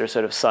for this are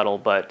sort of subtle,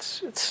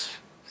 but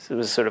it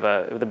was sort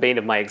of the bane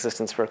of my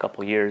existence for a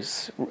couple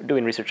years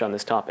doing research on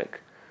this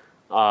topic.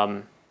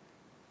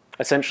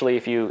 Essentially,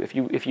 if you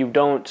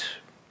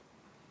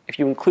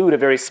include a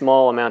very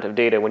small amount of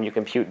data when you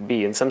compute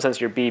B, in some sense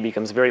your B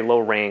becomes very low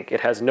rank.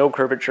 It has no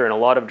curvature in a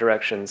lot of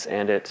directions,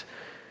 and it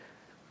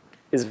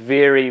is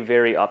very,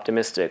 very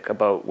optimistic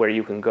about where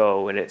you can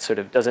go, and it sort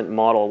of doesn't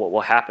model what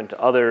will happen to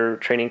other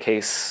training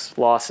case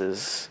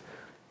losses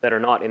that are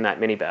not in that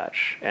mini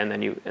batch, and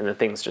then the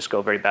things just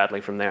go very badly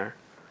from there.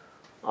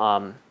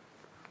 And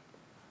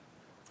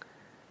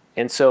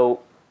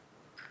so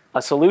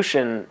a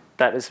solution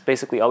that is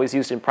basically always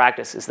used in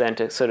practice is then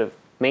to sort of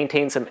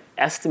maintain some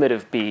estimate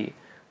of B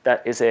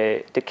that is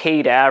a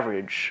decayed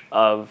average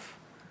of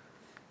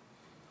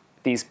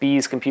these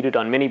B's computed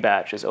on mini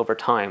batches over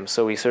time.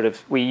 So we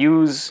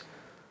use,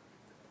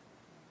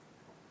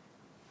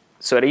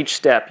 so at each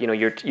step,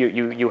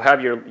 you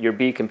have your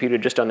B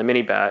computed just on the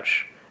mini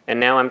batch, and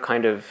now I'm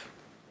kind of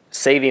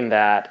saving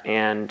that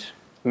and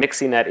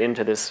mixing that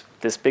into this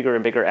bigger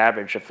and bigger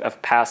average of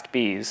past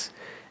B's.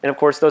 And of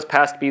course, those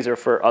past B's are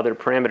for other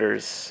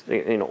parameters,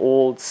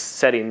 old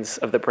settings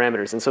of the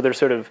parameters. And so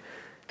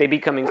they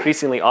become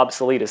increasingly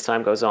obsolete as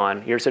time goes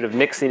on. You're sort of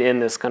mixing in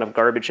this kind of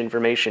garbage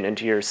information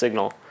into your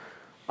signal.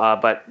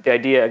 But the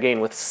idea, again,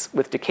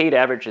 with decayed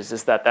averages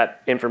is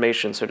that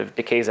information sort of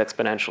decays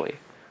exponentially.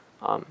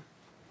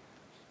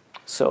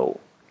 So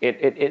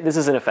this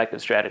is an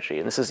effective strategy.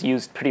 And this is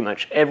used pretty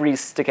much every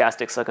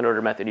stochastic second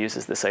order method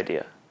uses this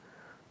idea.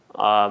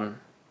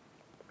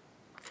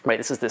 Right,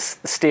 the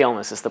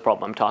staleness is the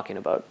problem I'm talking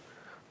about.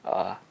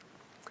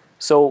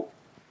 So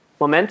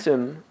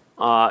momentum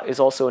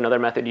is also another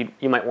method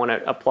you might want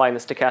to apply in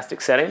the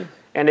stochastic setting,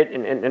 and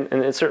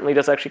it certainly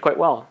does actually quite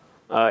well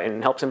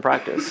and helps in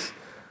practice.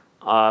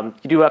 You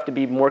do have to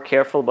be more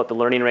careful about the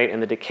learning rate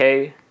and the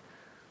decay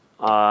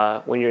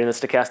when you're in the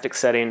stochastic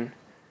setting,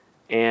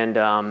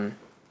 and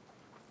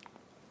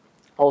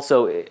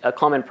also a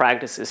common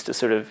practice is to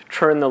sort of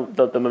turn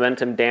the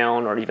momentum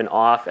down or even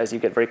off as you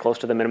get very close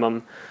to the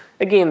minimum.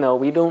 Again, though,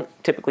 we don't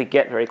typically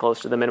get very close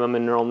to the minimum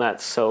in neural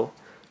nets, so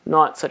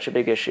not such a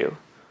big issue.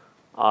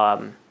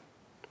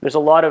 There's a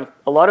lot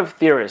of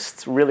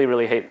theorists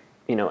really hate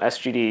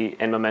SGD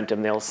and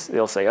momentum. They'll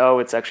say, oh,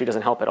 it actually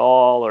doesn't help at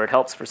all, or it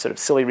helps for sort of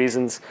silly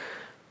reasons.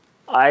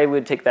 I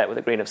would take that with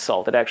a grain of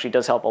salt. It actually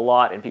does help a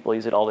lot, and people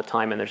use it all the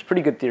time, and there's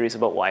pretty good theories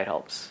about why it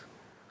helps.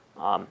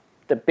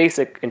 The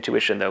basic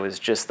intuition, though, is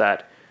just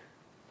that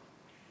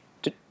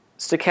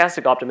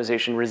stochastic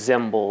optimization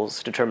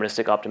resembles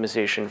deterministic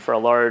optimization for a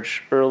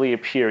large early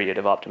period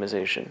of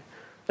optimization,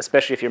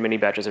 especially if your mini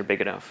batches are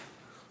big enough.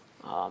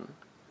 So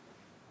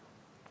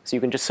you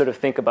can just sort of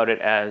think about it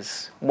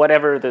as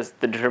whatever the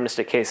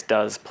deterministic case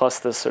does, plus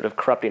this sort of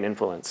corrupting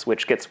influence,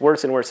 which gets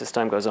worse and worse as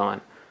time goes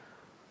on.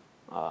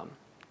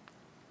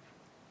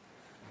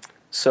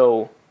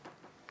 So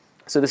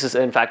this is,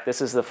 in fact,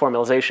 this is the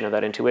formalization of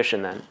that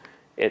intuition then.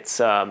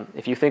 It's,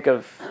 if you think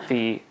of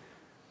the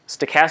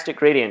stochastic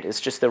gradient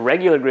is just the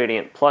regular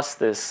gradient plus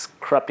this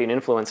corrupting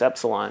influence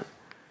epsilon.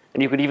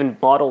 And you could even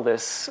model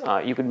this,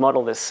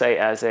 say,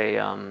 as a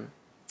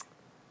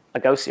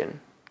Gaussian.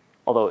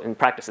 Although in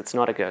practice it's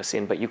not a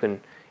Gaussian, but you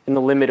can, in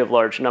the limit of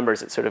large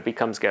numbers, it sort of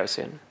becomes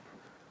Gaussian.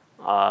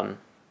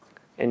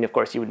 And of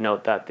course, you would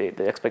note that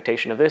the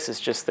expectation of this is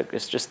just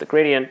the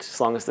gradient,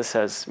 as long as this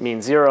has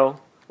mean 0,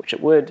 which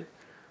it would.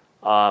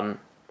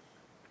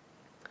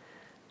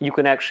 You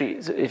can actually,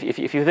 if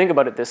you think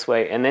about it this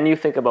way, and then you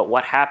think about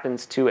what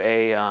happens to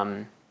a,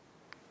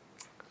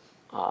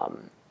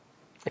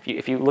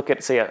 if you look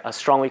at, say, a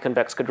strongly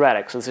convex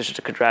quadratic, so this is just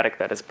a quadratic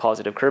that has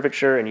positive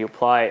curvature, and you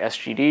apply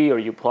SGD, or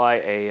you apply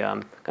a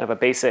kind of a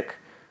basic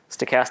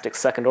stochastic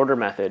second order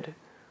method,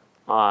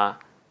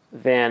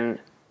 then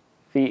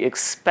the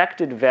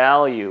expected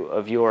value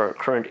of your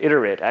current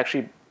iterate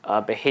actually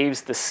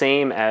behaves the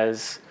same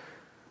as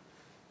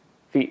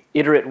the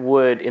iterate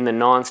would in the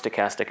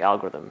non-stochastic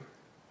algorithm.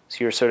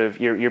 So you're sort of,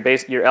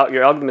 your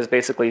algorithm is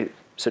basically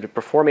sort of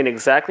performing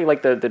exactly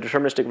like the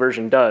deterministic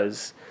version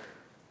does,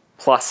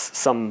 plus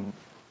some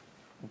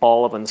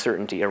ball of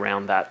uncertainty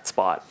around that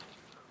spot.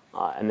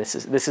 And this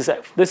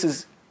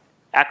is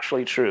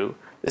actually true.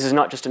 This is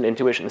not just an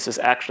intuition. This is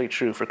actually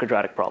true for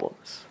quadratic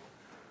problems.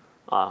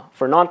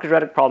 For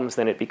non-quadratic problems,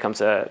 then it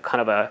becomes a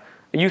kind of a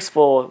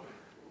useful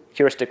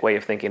heuristic way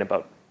of thinking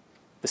about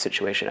the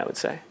situation, I would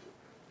say.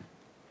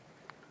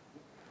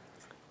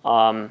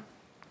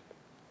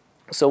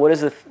 So what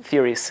does the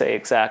theory say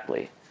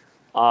exactly?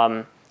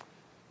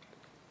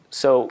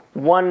 So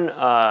one,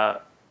 I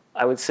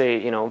would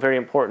say, very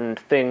important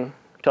thing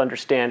to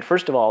understand,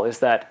 first of all, is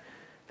that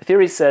the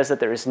theory says that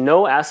there is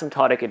no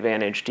asymptotic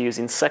advantage to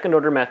using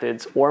second-order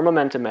methods or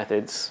momentum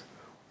methods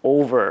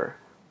over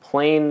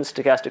plain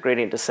stochastic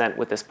gradient descent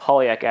with this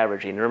Polyak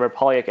averaging. Remember,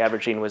 Polyak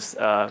averaging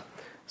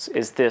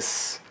is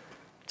this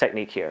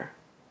technique here,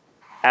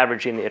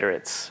 averaging the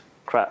iterates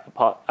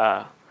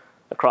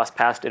across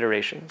past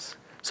iterations.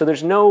 So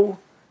there's no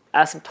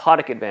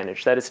asymptotic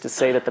advantage. That is to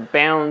say that the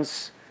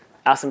bounds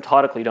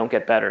asymptotically don't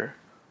get better.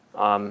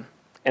 And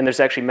there's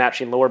actually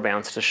matching lower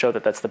bounds to show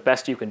that that's the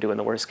best you can do in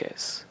the worst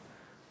case.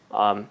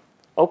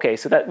 OK,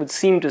 so that would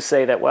seem to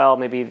say that, well,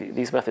 maybe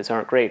these methods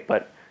aren't great.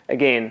 But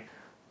again,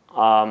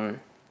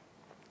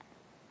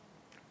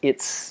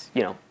 it's,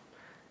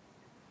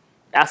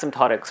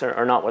 asymptotics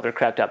are not what they're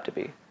cracked up to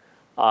be.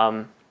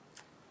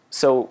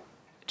 So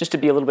just to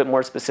be a little bit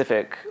more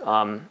specific,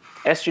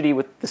 SGD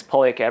with this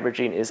Polyak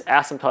averaging is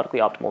asymptotically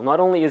optimal. Not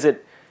only is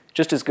it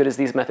just as good as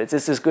these methods,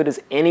 it's as good as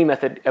any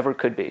method ever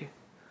could be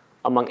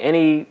among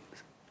any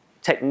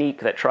technique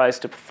that tries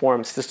to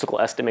perform statistical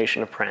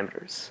estimation of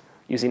parameters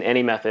using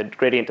any method,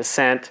 gradient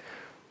descent,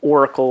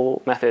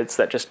 oracle methods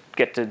that just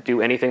get to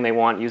do anything they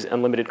want, use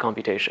unlimited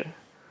computation.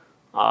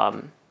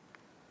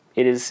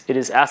 It is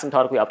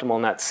asymptotically optimal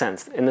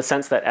in the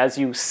sense that as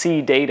you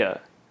see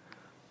data,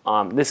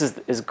 this is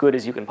as good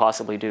as you can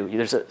possibly do.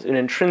 There's an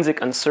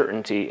intrinsic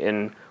uncertainty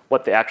in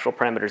what the actual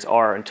parameters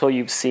are until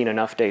you've seen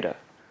enough data.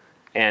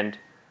 And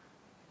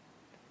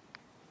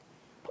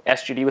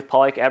SGD with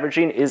Polyak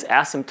averaging is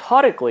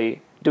asymptotically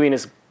doing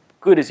as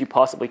good as you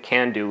possibly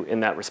can do in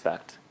that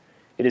respect.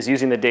 It is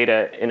using the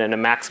data in a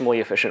maximally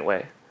efficient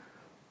way.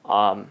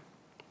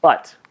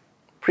 But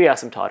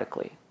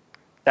pre-asymptotically,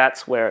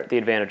 that's where the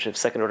advantage of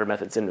second-order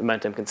methods in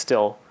momentum can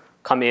still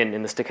come in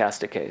the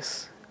stochastic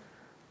case.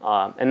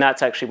 And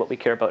that's actually what we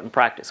care about in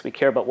practice. We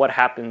care about what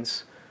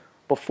happens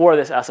before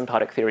this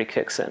asymptotic theory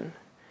kicks in.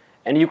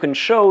 And you can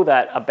show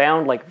that a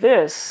bound like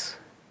this,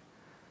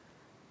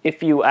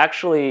 if you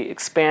actually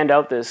expand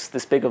out this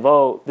big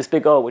O,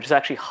 which is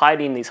actually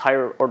hiding these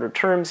higher order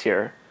terms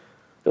here,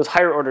 those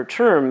higher order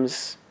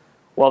terms,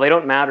 while they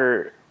don't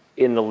matter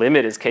in the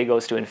limit as k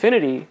goes to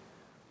infinity,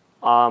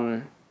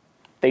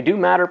 they do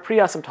matter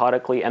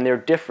pre-asymptotically, and they're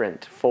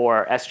different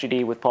for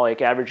SGD with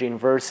Polyak averaging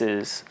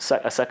versus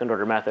a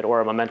second-order method or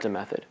a momentum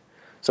method.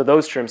 So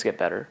those terms get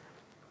better,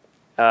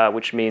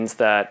 which means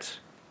that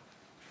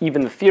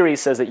even the theory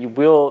says that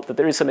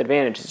there is some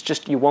advantage. It's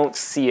just you won't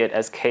see it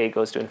as k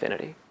goes to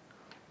infinity.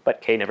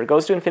 But k never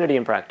goes to infinity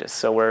in practice,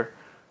 so we're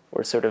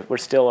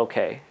still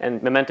OK.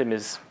 And momentum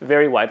is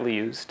very widely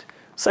used.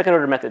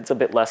 Second-order methods a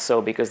bit less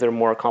so because they're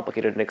more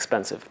complicated and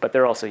expensive, but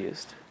they're also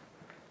used.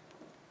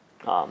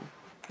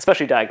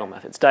 Especially diagonal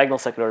methods. Diagonal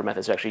second-order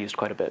methods are actually used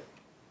quite a bit.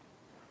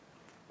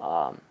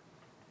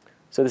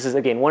 So this is,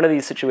 again, one of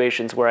these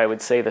situations where I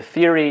would say the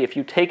theory, if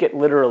you take it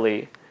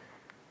literally,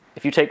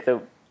 if you take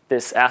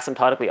this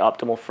asymptotically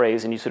optimal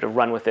phrase and you sort of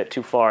run with it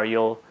too far,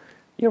 you'll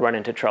run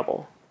into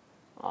trouble.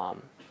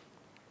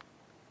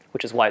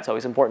 Which is why it's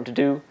always important to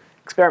do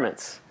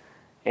experiments.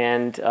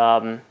 And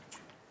I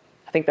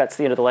think that's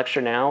the end of the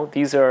lecture now.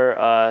 These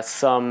are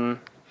some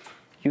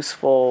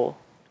useful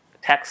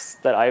texts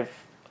that I've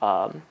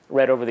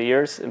read over the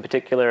years. In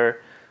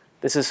particular,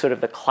 this is sort of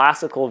the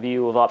classical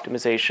view of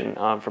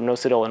optimization from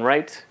Nosedal and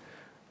Wright,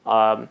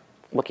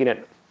 looking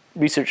at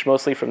research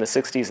mostly from the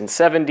 60s and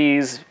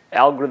 70s,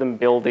 algorithm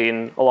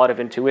building, a lot of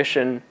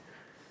intuition.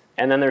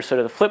 And then there's sort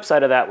of the flip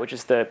side of that, which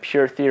is the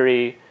pure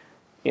theory,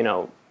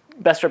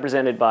 best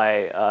represented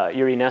by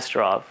Yuri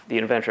Nesterov, the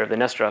inventor of the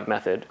Nesterov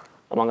method,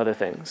 among other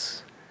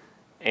things.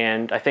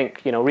 And I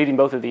think reading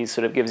both of these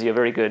sort of gives you a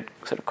very good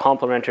sort of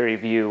complementary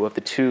view of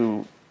the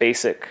two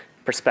basic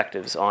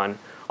perspectives on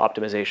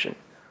optimization.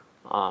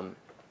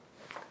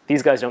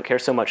 These guys don't care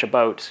so much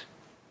about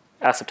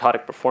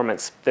asymptotic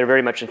performance. They're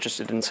very much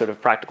interested in sort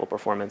of practical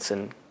performance,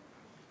 and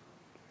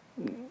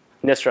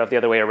Nesterov the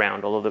other way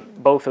around, although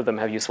both of them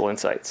have useful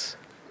insights.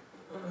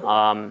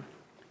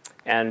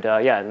 And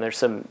there's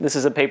some. This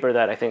is a paper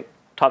that I think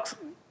does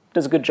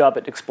a good job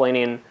at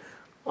explaining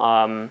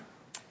the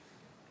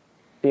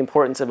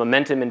importance of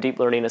momentum in deep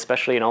learning,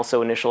 especially, and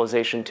also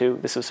initialization too.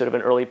 This was sort of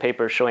an early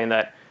paper showing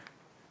that,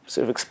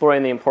 sort of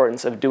exploring the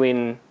importance of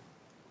doing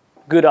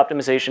good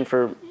optimization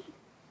for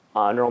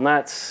neural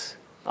nets.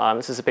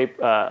 This is a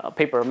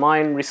paper of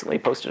mine recently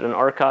posted in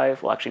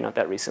arXiv. Well, actually not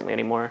that recently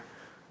anymore.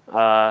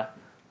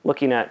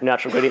 Looking at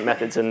natural gradient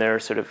methods and their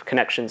sort of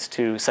connections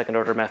to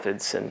second-order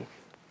methods. And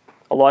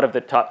a lot of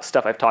the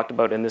stuff I've talked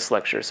about in this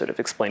lecture sort of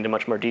explained in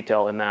much more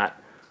detail in that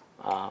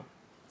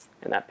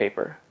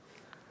paper.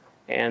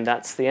 And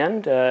that's the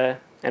end. And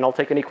I'll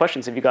take any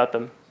questions if you got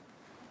them.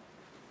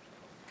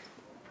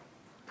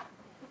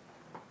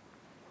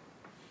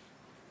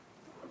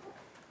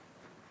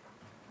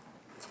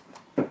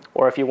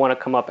 Or if you want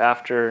to come up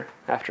after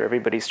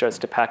everybody starts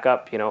to pack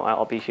up,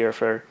 I'll be here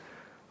for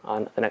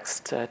the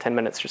next 10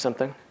 minutes or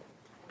something.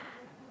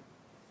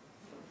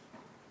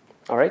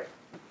 All right.